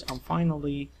values, and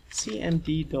finally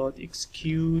cmd dot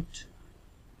execute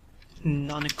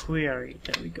non-query.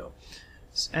 There we go.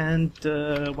 And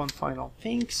one final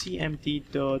thing, cmd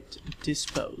dot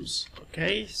dispose.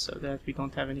 Okay, so that we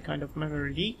don't have any kind of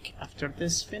memory leak. After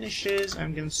this finishes,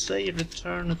 I'm gonna say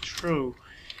return true,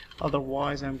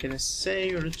 otherwise I'm gonna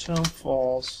say return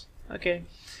false. Okay,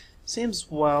 seems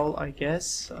well, I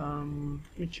guess. Let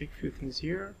me check a few things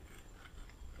here.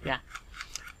 Yeah,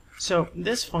 so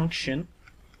this function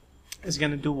is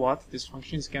gonna do what? This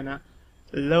function is gonna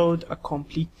load a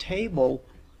complete table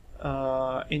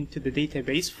into the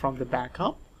database from the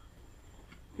backup.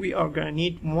 We are gonna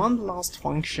need one last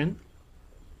function,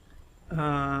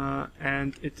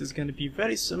 and it is gonna be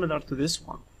very similar to this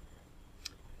one.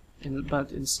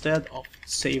 but instead of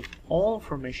save all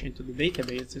information to the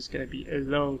database, it's going to be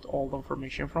load all the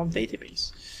information from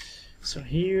database. So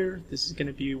here this is going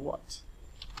to be what?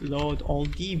 Load all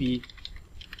DB.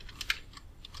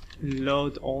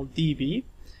 Load all DB.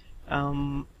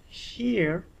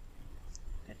 Here,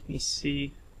 let me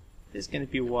see, this is going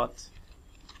to be what?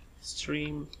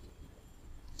 Stream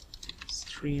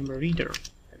reader.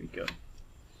 There we go.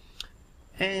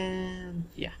 And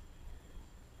yeah,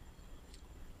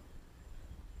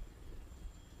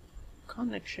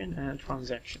 connection and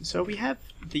transaction. So we have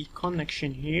the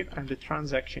connection here and the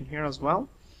transaction here as well.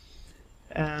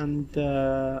 And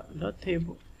load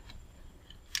table.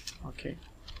 Okay.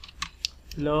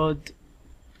 Load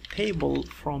table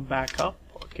from backup.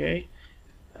 Okay.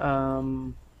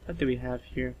 What do we have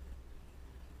here?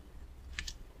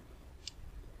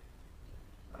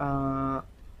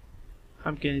 I'm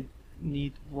gonna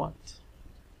need what?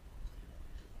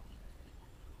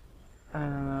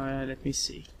 Let me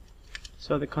see.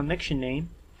 So the connection name.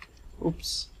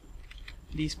 Oops.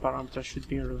 These parameters should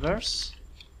be in reverse.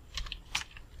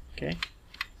 Okay.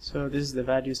 So this is the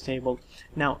values table.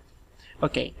 Now,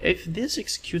 okay, if this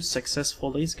executes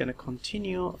successfully, it's gonna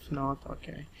continue. If not,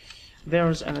 okay.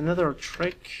 There's another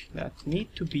trick that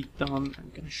need to be done.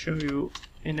 I'm gonna show you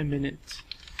in a minute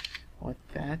what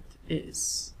that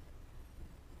is.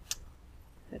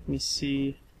 Let me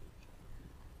see.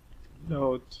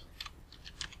 Load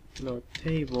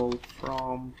table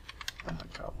from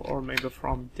backup, or maybe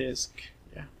from disk.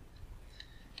 Yeah.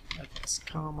 That's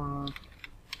comma.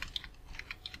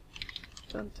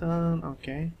 Dun dun.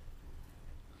 Okay.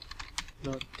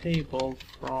 Load table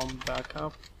from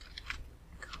backup.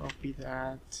 Copy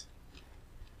that.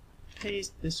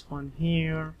 Paste this one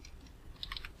here.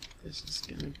 This is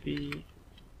gonna be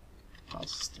file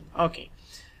system. Okay.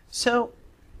 So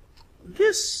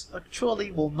this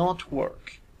actually will not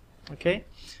work. Okay,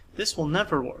 this will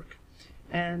never work,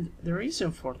 and the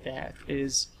reason for that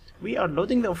is we are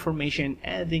loading the information,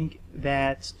 adding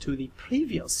that to the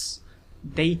previous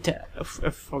data.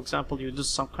 If for example you do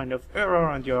some kind of error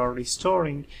and you are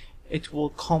restoring, it will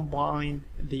combine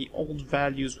the old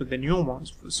values with the new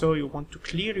ones. So you want to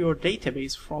clear your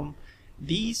database from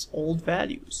these old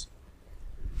values.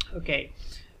 Okay,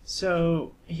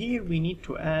 so here we need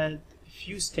to add a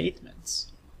few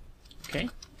statements. Okay,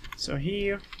 so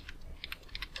here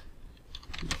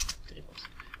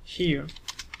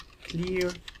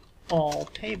clear all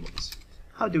tables.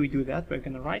 How do we do that? We're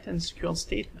going to write an SQL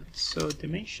statement. So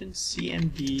dimension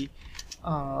cmd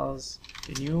as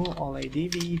the new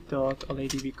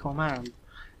alladb command.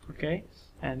 Okay,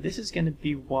 and this is going to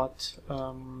be what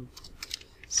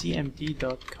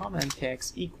cmd.command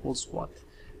text equals what.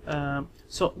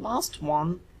 So last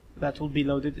one that will be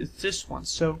loaded is this one.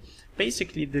 So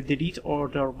basically the delete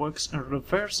order works in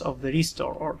reverse of the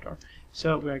restore order.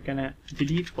 So we're gonna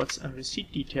delete what's in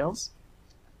receipt details.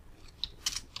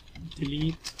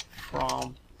 Delete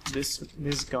from this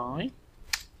guy.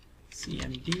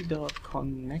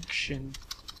 cmd.connection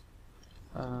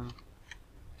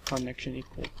connection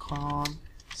equal con.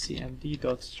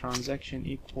 cmd.transaction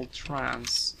equal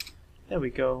trans. There we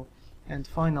go. And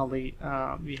finally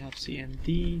we have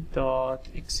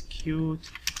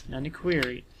cmd.execute none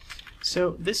query.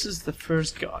 So this is the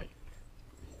first guy.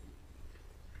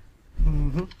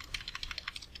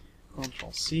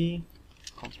 Control C,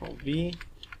 Control V.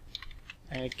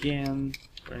 Again,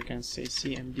 we're going to say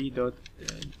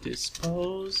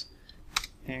cmd.dispose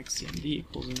cmd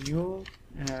equals new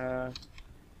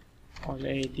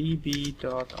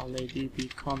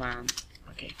alladb.alladb command.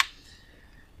 Okay.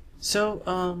 So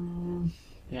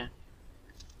yeah,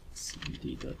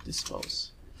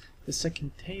 cmd.dispose. The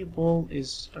second table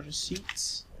is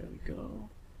receipts. There we go.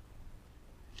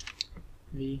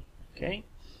 V. Okay,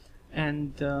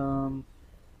 and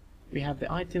we have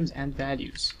the items and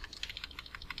values.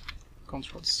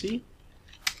 Control C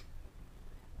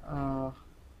and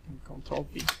Control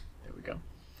V. There we go.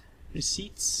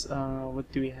 Receipts.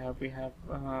 What do we have? We have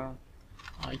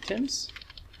items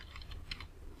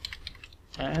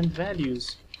and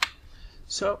values.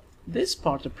 So this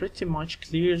part pretty much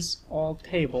clears all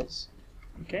tables.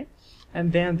 Okay,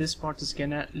 and then this part is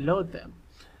gonna load them.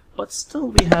 But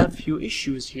still we have few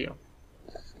issues here.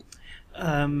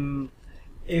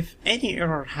 If any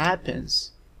error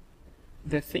happens,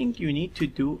 the thing you need to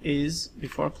do is,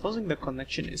 before closing the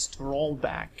connection, is to roll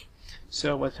back.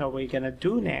 So what are we gonna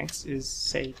do next is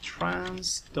say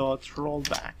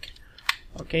trans.rollback.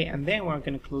 Okay, and then we're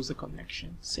gonna close the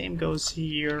connection. Same goes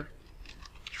here,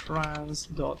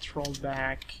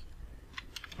 trans.rollback,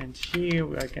 and here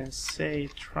we are gonna say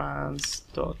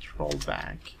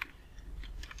trans.rollback.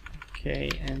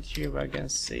 Okay, and here we're gonna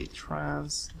say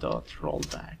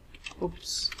trans.rollback.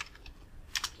 Oops,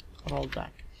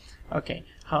 rollback. Okay,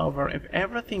 however, if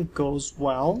everything goes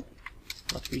well,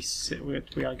 what we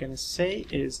are gonna say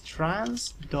is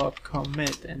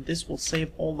trans.commit, and this will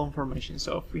save all the information.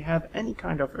 So if we have any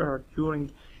kind of error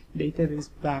during database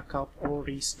backup or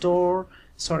restore,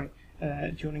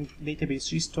 during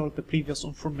database restore, the previous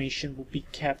information will be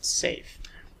kept safe.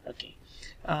 Okay.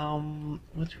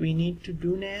 What we need to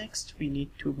do next, we need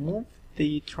to move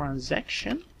the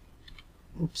transaction,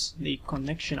 the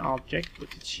connection object,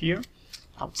 put it here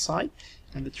outside,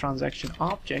 and the transaction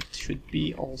object should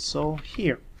be also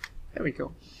here. There we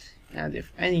go. And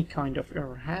if any kind of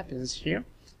error happens here,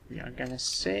 we are gonna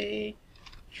say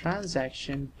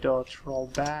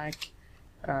transaction.rollback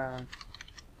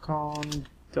con.close.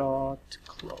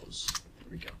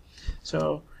 There we go.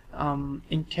 So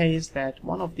in case that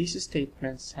one of these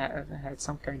statements had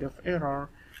some kind of error,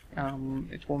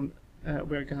 it won't.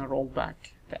 We're gonna roll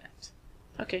back that.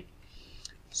 Okay.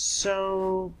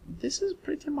 So this is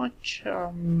pretty much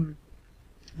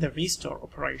the restore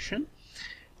operation.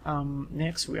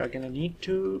 Next, we are gonna need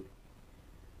to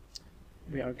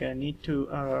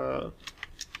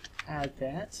add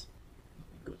that.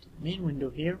 Go to the main window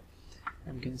here.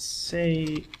 I'm gonna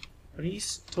say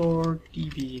restore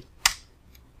db.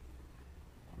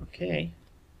 Okay,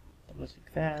 double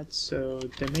click that. So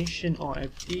dimension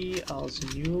OFD as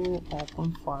new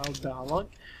open file dialog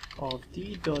of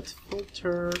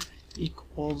d.filter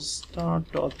equals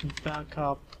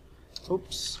start.backup.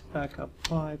 Oops, backup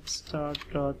pipe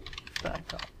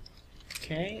start.backup.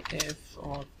 Okay, if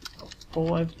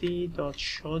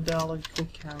OFD.show dialog equal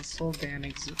cancel, then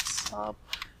exit sub,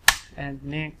 and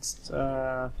next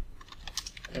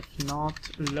if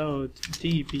not load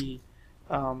db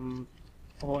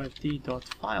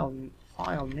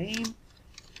OFD.file name,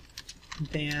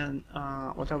 then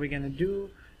what are we gonna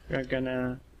do? We're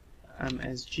gonna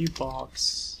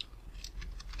msgbox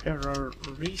error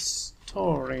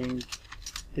restoring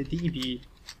the DB,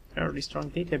 error restoring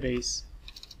database,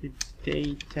 the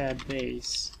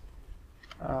database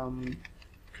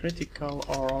critical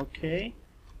or okay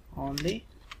only,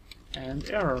 and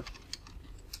error.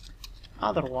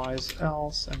 Otherwise,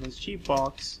 else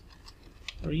msgbox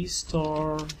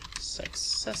restore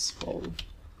successful,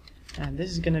 and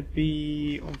this is gonna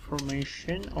be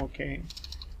information okay,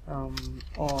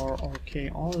 or okay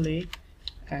only,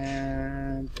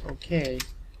 and okay.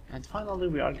 And finally,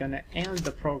 we are gonna end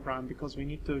the program because we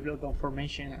need to reload the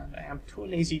information, and I am too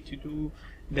lazy to do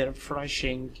the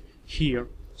refreshing here.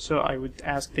 So I would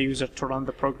ask the user to run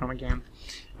the program again.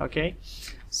 Okay,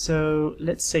 so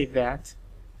let's save that.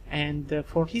 And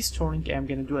for restoring, I'm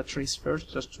gonna do a trace first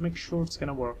just to make sure it's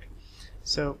gonna work.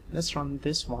 So let's run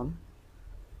this one.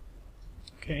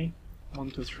 Okay,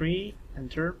 1, 2, 3,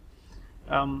 enter.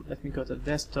 Let me go to the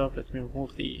desktop. Let me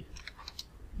remove the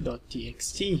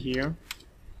 .txt here.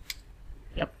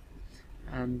 Yep,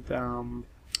 and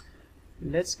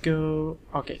let's go.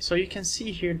 Okay, so you can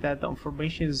see here that the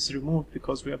information is removed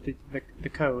because we updated the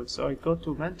code. So I go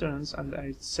to maintenance and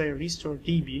I say restore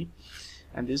DB,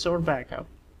 and this is our backup.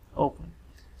 Open.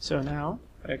 So now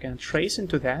I can trace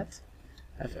into that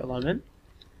F11.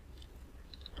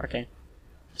 Okay,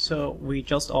 so we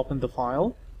just opened the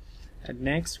file, and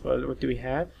next, well, what do we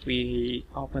have? We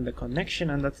open the connection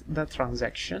and that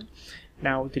transaction.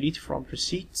 Now delete from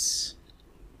receipts.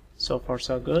 So far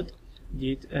so good.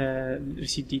 Delete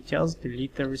receipt details,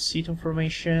 delete the receipt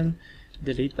information,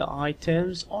 delete the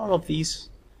items. All of these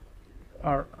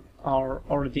are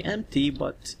already empty,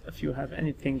 but if you have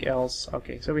anything else,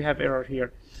 okay, so we have error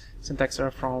here, syntax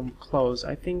error from close.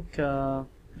 I think yeah,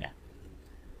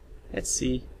 let's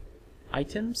see,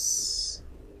 items,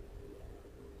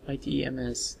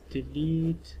 items,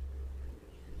 delete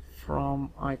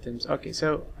from items. Okay,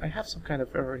 so I have some kind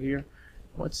of error here.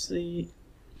 What's the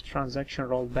transaction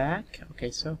rollback? Okay,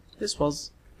 so this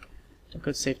was a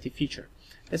good safety feature.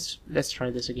 Let's try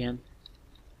this again.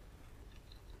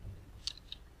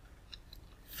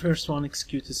 First one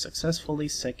executed successfully,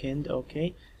 second,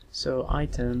 okay, so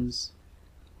items.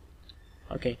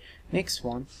 Okay, next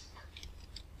one,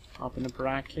 open a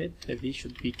bracket, the V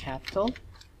should be capital,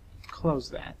 close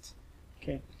that.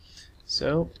 Okay,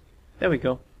 so there we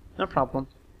go, no problem.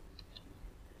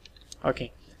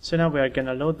 Okay, so now we are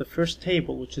gonna load the first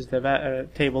table, which is the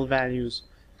table values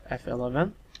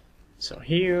F11. So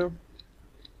here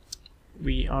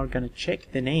we are gonna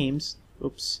check the names,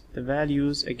 oops, the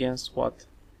values against what?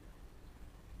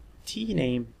 T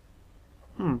name.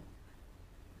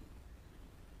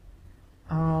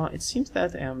 It seems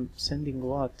that I'm sending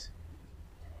what?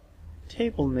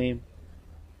 Table name.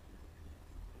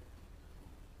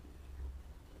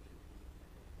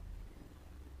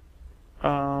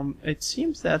 It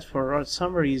seems that for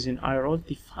some reason I wrote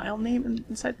the file name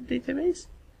inside the database,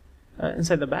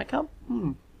 inside the backup.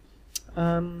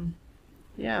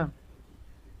 Yeah,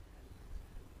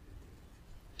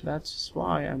 that's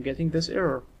why I'm getting this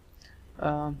error.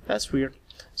 That's weird.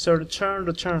 So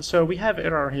return. So we have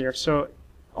error here. So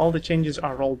all the changes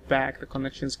are rolled back. The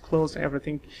connection is closed.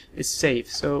 Everything is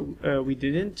safe. So we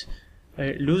didn't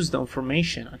lose the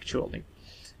information actually.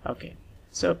 Okay.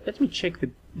 So let me check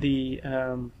the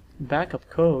backup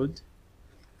code.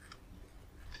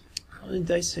 How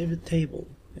did I save the table?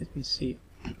 Let me see.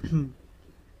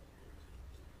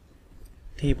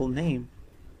 Table name.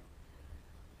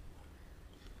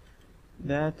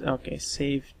 That okay.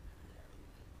 Saved.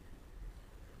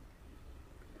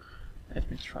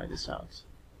 Let me try this out.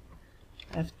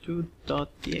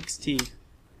 f2.txt.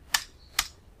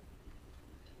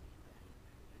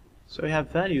 So we have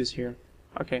values here.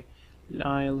 Okay,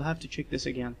 I'll have to check this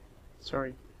again.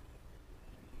 Sorry.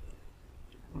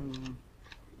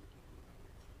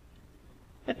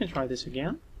 Let me try this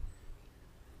again.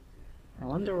 I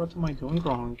wonder what am I doing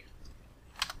wrong.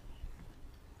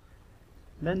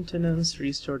 Maintenance,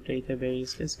 restore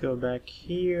database. Let's go back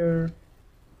here.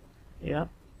 Yeah.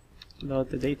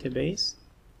 Load the database.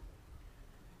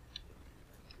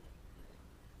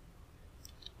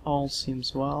 All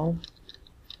seems well.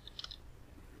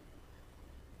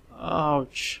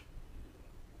 Ouch.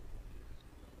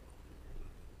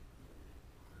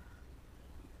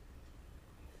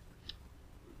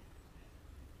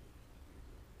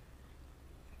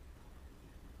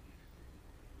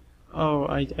 Oh,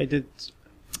 I did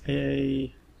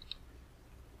a...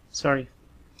 Sorry.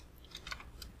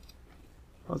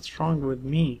 What's wrong with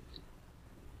me?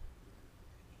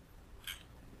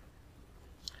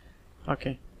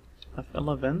 Okay,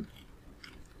 F11.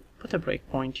 Put a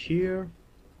breakpoint here.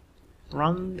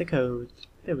 Run the code.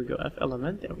 There we go,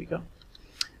 F11, there we go.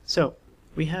 So,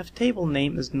 we have table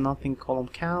name is nothing, column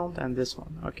count, and this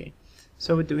one. Okay,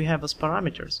 so what do we have as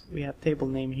parameters? We have table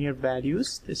name here,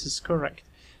 values, this is correct.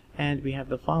 And we have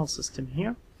the file system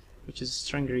here, which is a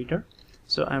string reader.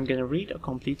 So I'm gonna read a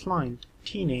complete line,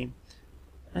 tname.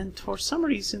 And for some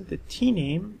reason the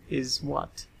tname is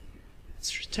what?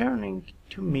 It's returning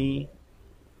to me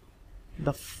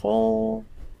the full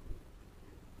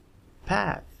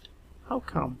path. How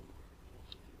come?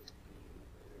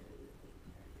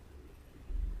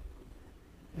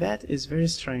 That is very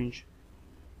strange.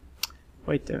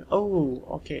 Wait, oh,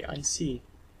 okay, I see.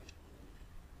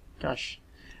 Gosh.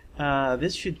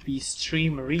 This should be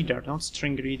stream reader, not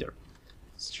string reader.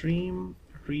 Stream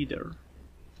reader.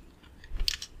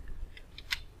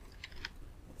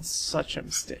 Such a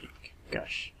mistake.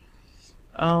 Gosh.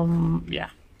 Yeah.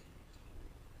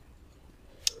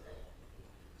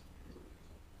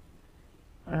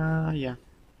 Yeah.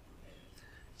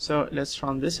 So let's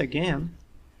run this again.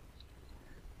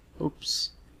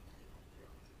 Oops.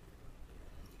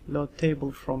 Load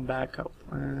table from backup,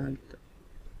 and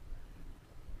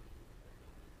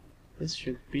this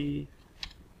should be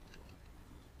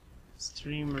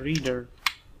stream reader.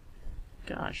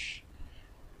 Gosh.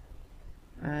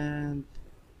 And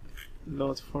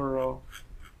load for row.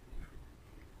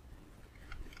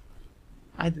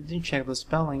 I didn't check the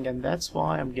spelling, and that's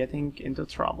why I'm getting into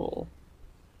trouble.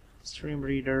 Stream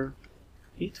reader,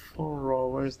 read for row.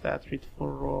 Where's that? Read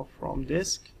for row from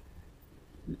disk,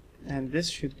 and this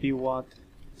should be what?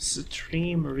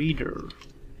 Stream reader.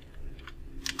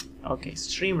 Okay,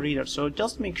 stream reader. So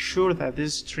just make sure that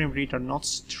this is stream reader, not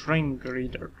string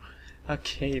reader.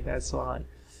 Okay, that's why.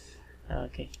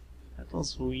 Okay, that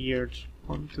was weird.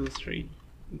 1, 2, 3.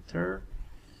 Enter.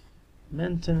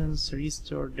 Maintenance,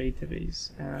 restore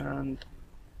database, and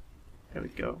there we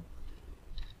go.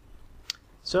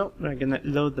 So we're gonna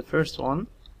load the first one.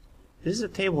 This is a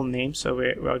table name, so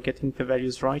we are getting the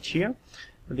values right here.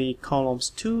 The columns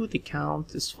 2, the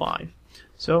count is 5.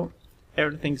 So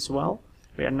everything's well.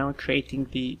 We are now creating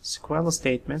the SQL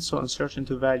statement, so insert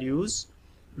into values,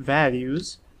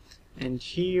 and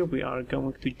here we are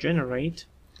going to generate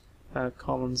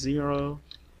column 0,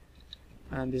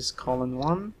 and this column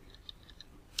 1.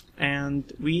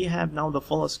 And we have now the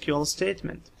full SQL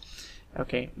statement.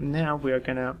 Okay, now we are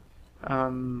gonna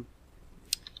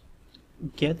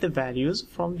get the values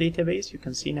from database. You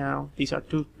can see now these are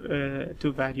two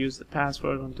values: the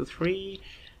password 1, 2, 3,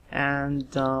 and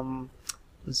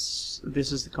this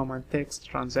is the command text,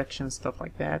 transaction, stuff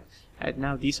like that. And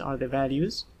now these are the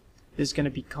values. This is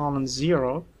gonna be column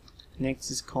 0.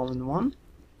 Next is column 1,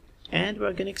 and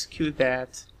we're gonna execute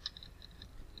that.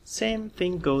 Same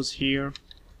thing goes here.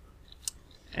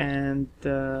 And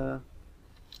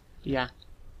yeah,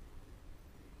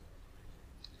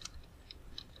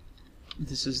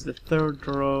 this is the third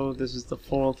row, this is the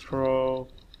fourth row,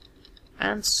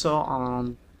 and so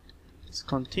on. It's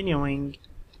continuing.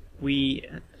 We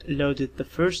loaded the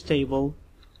first table,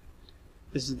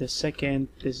 this is the second,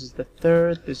 this is the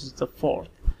third, this is the fourth.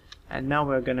 And now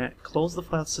we're gonna close the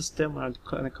file system, we're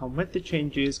gonna commit the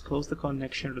changes, close the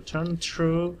connection, return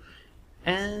true,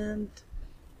 and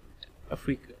if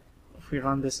we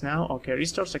run this now, okay,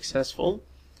 restart successful,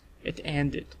 it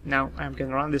ended. Now I'm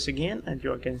gonna run this again, and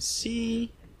you're gonna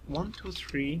see 1, 2,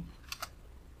 3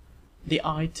 the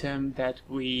item that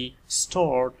we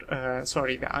stored,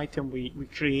 the item we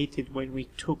created when we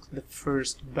took the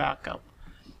first backup.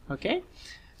 Okay,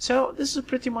 so this is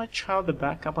pretty much how the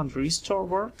backup and restore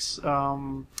works.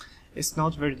 It's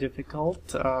not very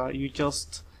difficult. You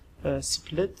just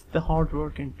split the hard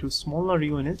work into smaller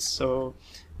units. So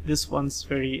this one's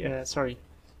very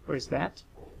where is that?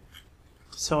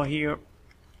 So here,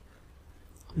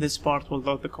 this part will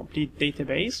load the complete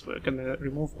database. We're gonna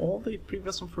remove all the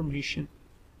previous information,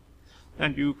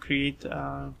 and you create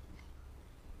a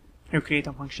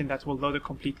function that will load a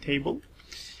complete table,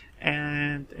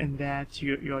 and in that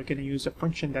you are gonna use a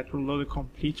function that will load a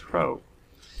complete row.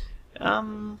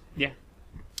 Yeah,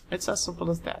 it's as simple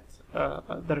as that.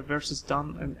 The reverse is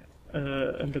done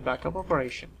in the backup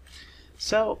operation.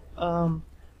 So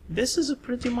this is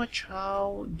pretty much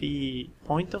how the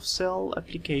point of sale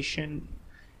application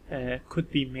could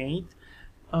be made.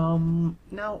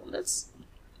 Now let's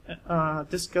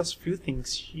discuss a few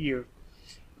things here.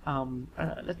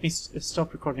 Let me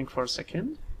stop recording for a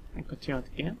second and continue it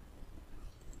again.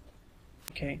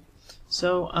 Okay,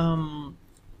 so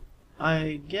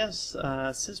I guess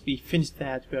since we finished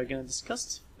that, we are going to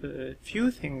discuss a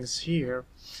few things here.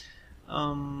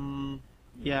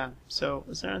 Yeah, so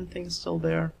is there anything still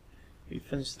there? We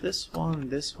finished this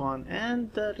one,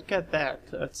 and look at that.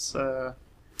 It's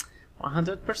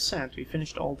 100%. We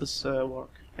finished all this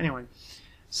work. Anyway,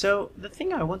 so the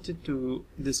thing I wanted to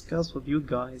discuss with you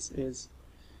guys is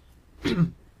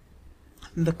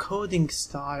the coding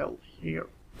style here.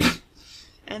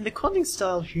 And the coding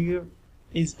style here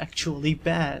is actually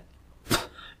bad.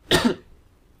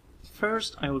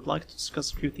 First, I would like to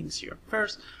discuss a few things here.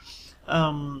 First,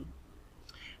 the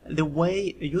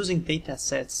way using data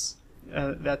sets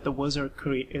that the wizard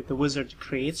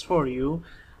creates for you.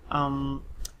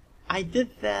 I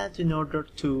did that in order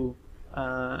to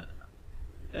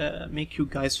make you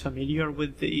guys familiar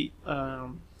with the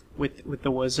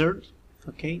wizard,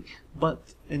 okay?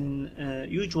 But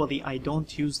usually I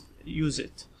don't use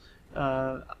it.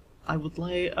 I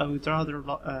would rather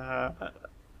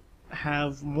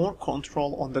have more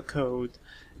control on the code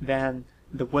than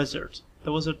the wizard.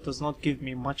 The wizard does not give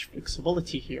me much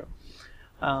flexibility here.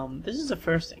 This is the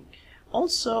first thing.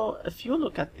 Also, if you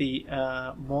look at the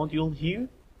module here,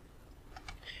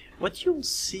 what you'll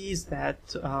see is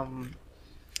that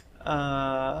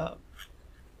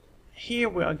here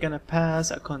we are gonna pass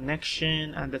a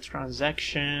connection and a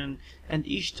transaction, and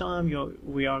each time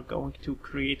we are going to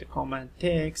create a command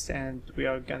text, and we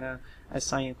are gonna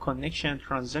assign a connection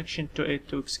transaction to it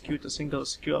to execute a single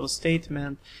SQL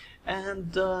statement.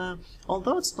 And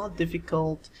although it's not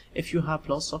difficult, if you have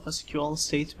lots of SQL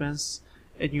statements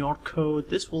in your code,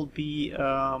 this will be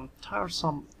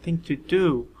tiresome thing to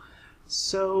do.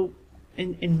 So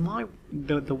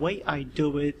the way I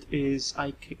do it is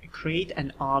I create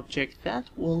an object that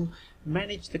will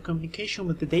manage the communication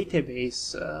with the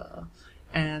database,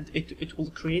 and it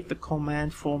will create the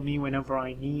command for me whenever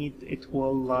I need. It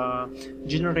will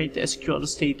generate the SQL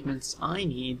statements I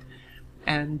need,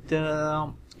 and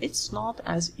it's not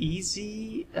as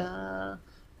easy,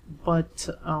 but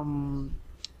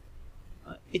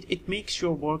it makes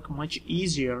your work much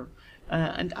easier.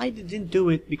 And I didn't do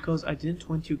it because I didn't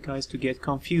want you guys to get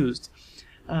confused.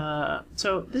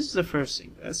 So this is the first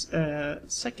thing.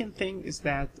 Second thing is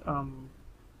that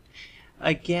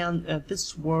again,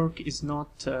 this work is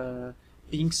not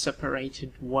being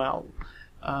separated well.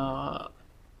 I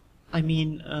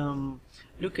mean,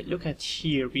 look at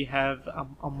here. We have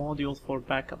a module for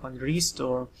backup and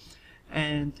restore,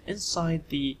 and inside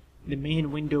the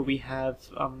main window we have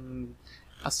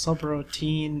a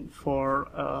subroutine for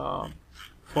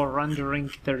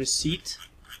rendering the receipt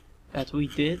that we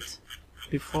did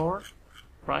before,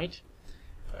 right?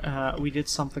 We did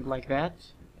something like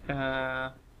that.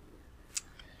 Where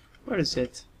is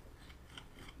it?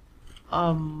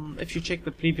 If you check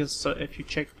the previous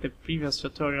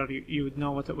tutorial, you would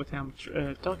know what I'm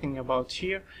talking about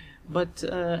here. But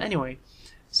anyway,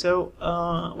 so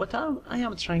what I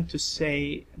am trying to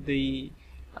say, the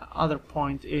other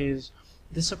point is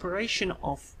the separation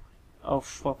of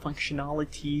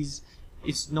functionalities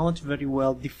is not very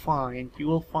well defined. You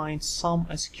will find some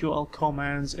SQL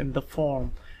commands in the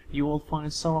form. You will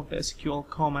find some of the SQL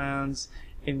commands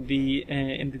in the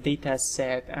data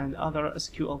set, and other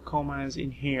SQL commands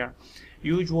in here.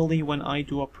 Usually when I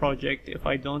do a project, if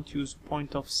I don't use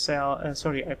point of sale,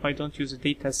 if I don't use a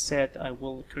data set, I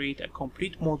will create a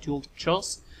complete module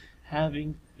just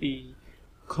having the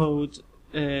code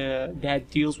that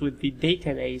deals with the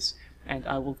database, and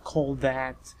I will call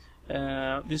that.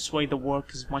 This way the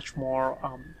work is much more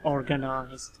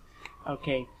organized.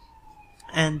 Okay,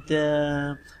 and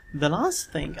the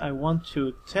last thing I want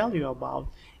to tell you about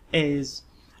is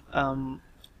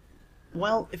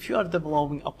well, if you are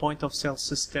developing a point-of-sale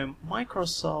system,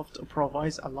 Microsoft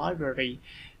provides a library.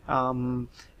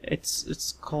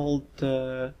 It's called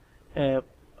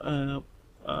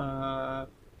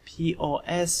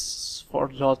POS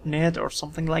for .NET or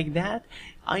something like that.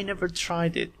 I never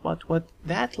tried it, but what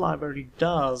that library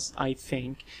does, I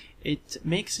think, it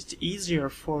makes it easier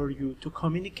for you to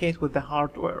communicate with the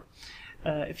hardware.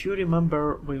 If you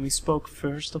remember when we spoke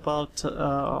first about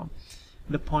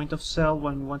the point of sale,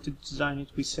 when we wanted to design it,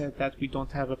 we said that we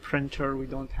don't have a printer, we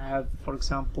don't have, for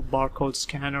example, barcode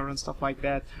scanner and stuff like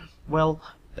that. Well,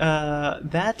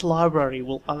 that library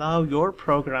will allow your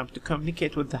program to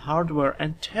communicate with the hardware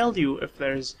and tell you if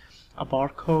there's a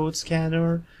barcode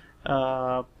scanner,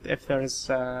 if there's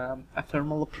a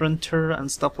thermal printer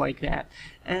and stuff like that,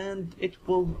 and it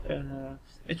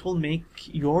will make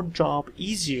your job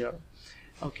easier.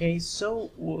 Okay,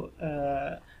 so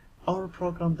our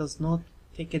program does not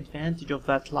take advantage of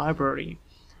that library.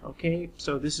 Okay,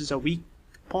 so this is a weak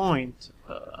point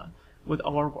with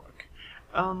our work.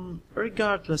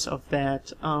 Regardless of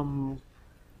that,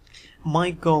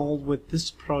 my goal with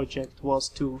this project was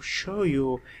to show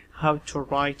you how to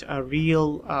write a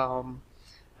real,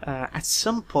 a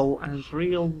simple and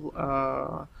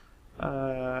real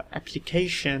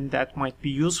application that might be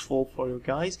useful for you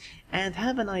guys, and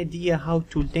have an idea how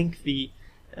to link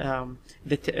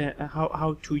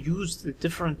how to use the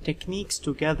different techniques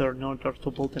together in order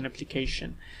to build an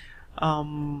application.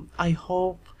 I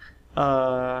hope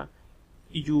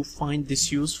you find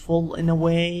this useful in a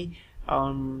way.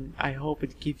 I hope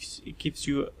it gives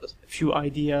you a few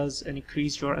ideas and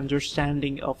increase your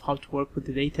understanding of how to work with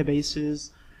the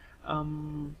databases.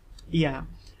 Yeah.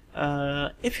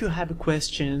 If you have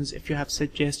questions, if you have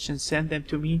suggestions, send them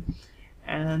to me.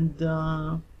 And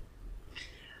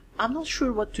I'm not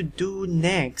sure what to do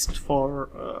next for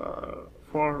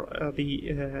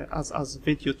as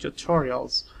video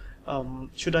tutorials.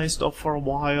 Should I stop for a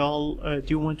while? Do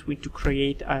you want me to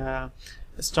create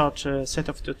start a set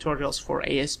of tutorials for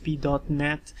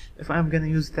ASP.NET? If I'm gonna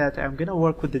use that, I'm gonna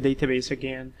work with the database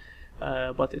again,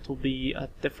 but it will be a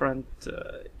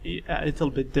little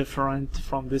bit different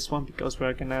from this one, because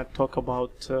we're gonna talk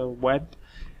about web.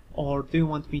 Or do you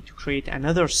want me to create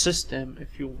another system?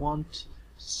 If you want,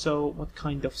 so what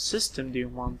kind of system do you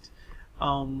want?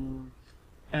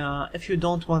 If you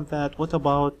don't want that, what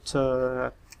about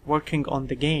working on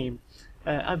the game?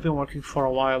 I've been working for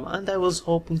a while, and I was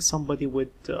hoping somebody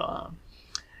would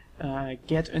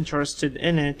get interested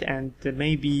in it, and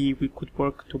maybe we could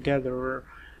work together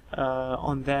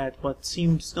on that, but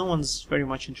seems no one's very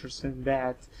much interested in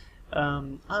that.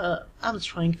 I'm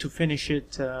trying to finish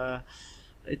it.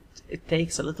 It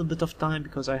takes a little bit of time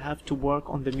because I have to work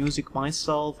on the music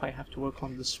myself, I have to work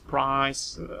on the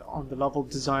sprites, on the level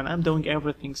design. I'm doing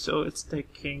everything, so it's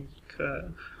taking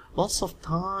lots of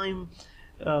time.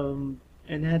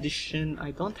 In addition,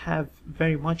 I don't have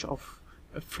very much of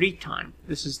free time.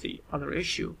 This is the other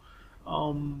issue.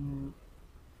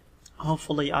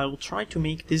 Hopefully I will try to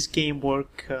make this game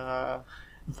work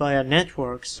via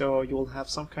network, so you will have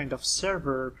some kind of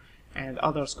server and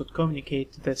others could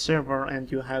communicate to the server,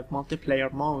 and you have multiplayer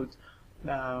mode,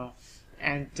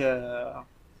 and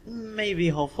maybe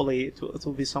hopefully it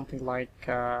will be something like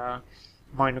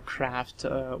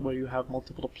Minecraft, where you have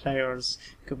multiple players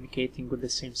communicating with the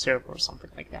same server or something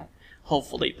like that.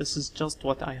 Hopefully, this is just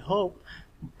what I hope,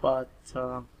 but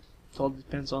it all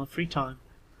depends on free time.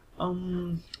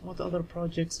 What other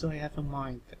projects do I have in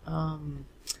mind?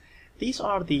 These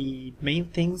are the main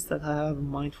things that I have in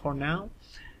mind for now.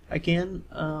 Again,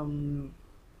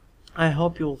 I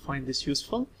hope you will find this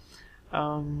useful.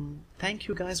 Thank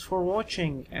you guys for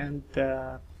watching, and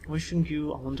wishing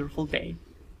you a wonderful day.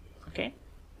 Okay,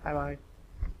 bye bye.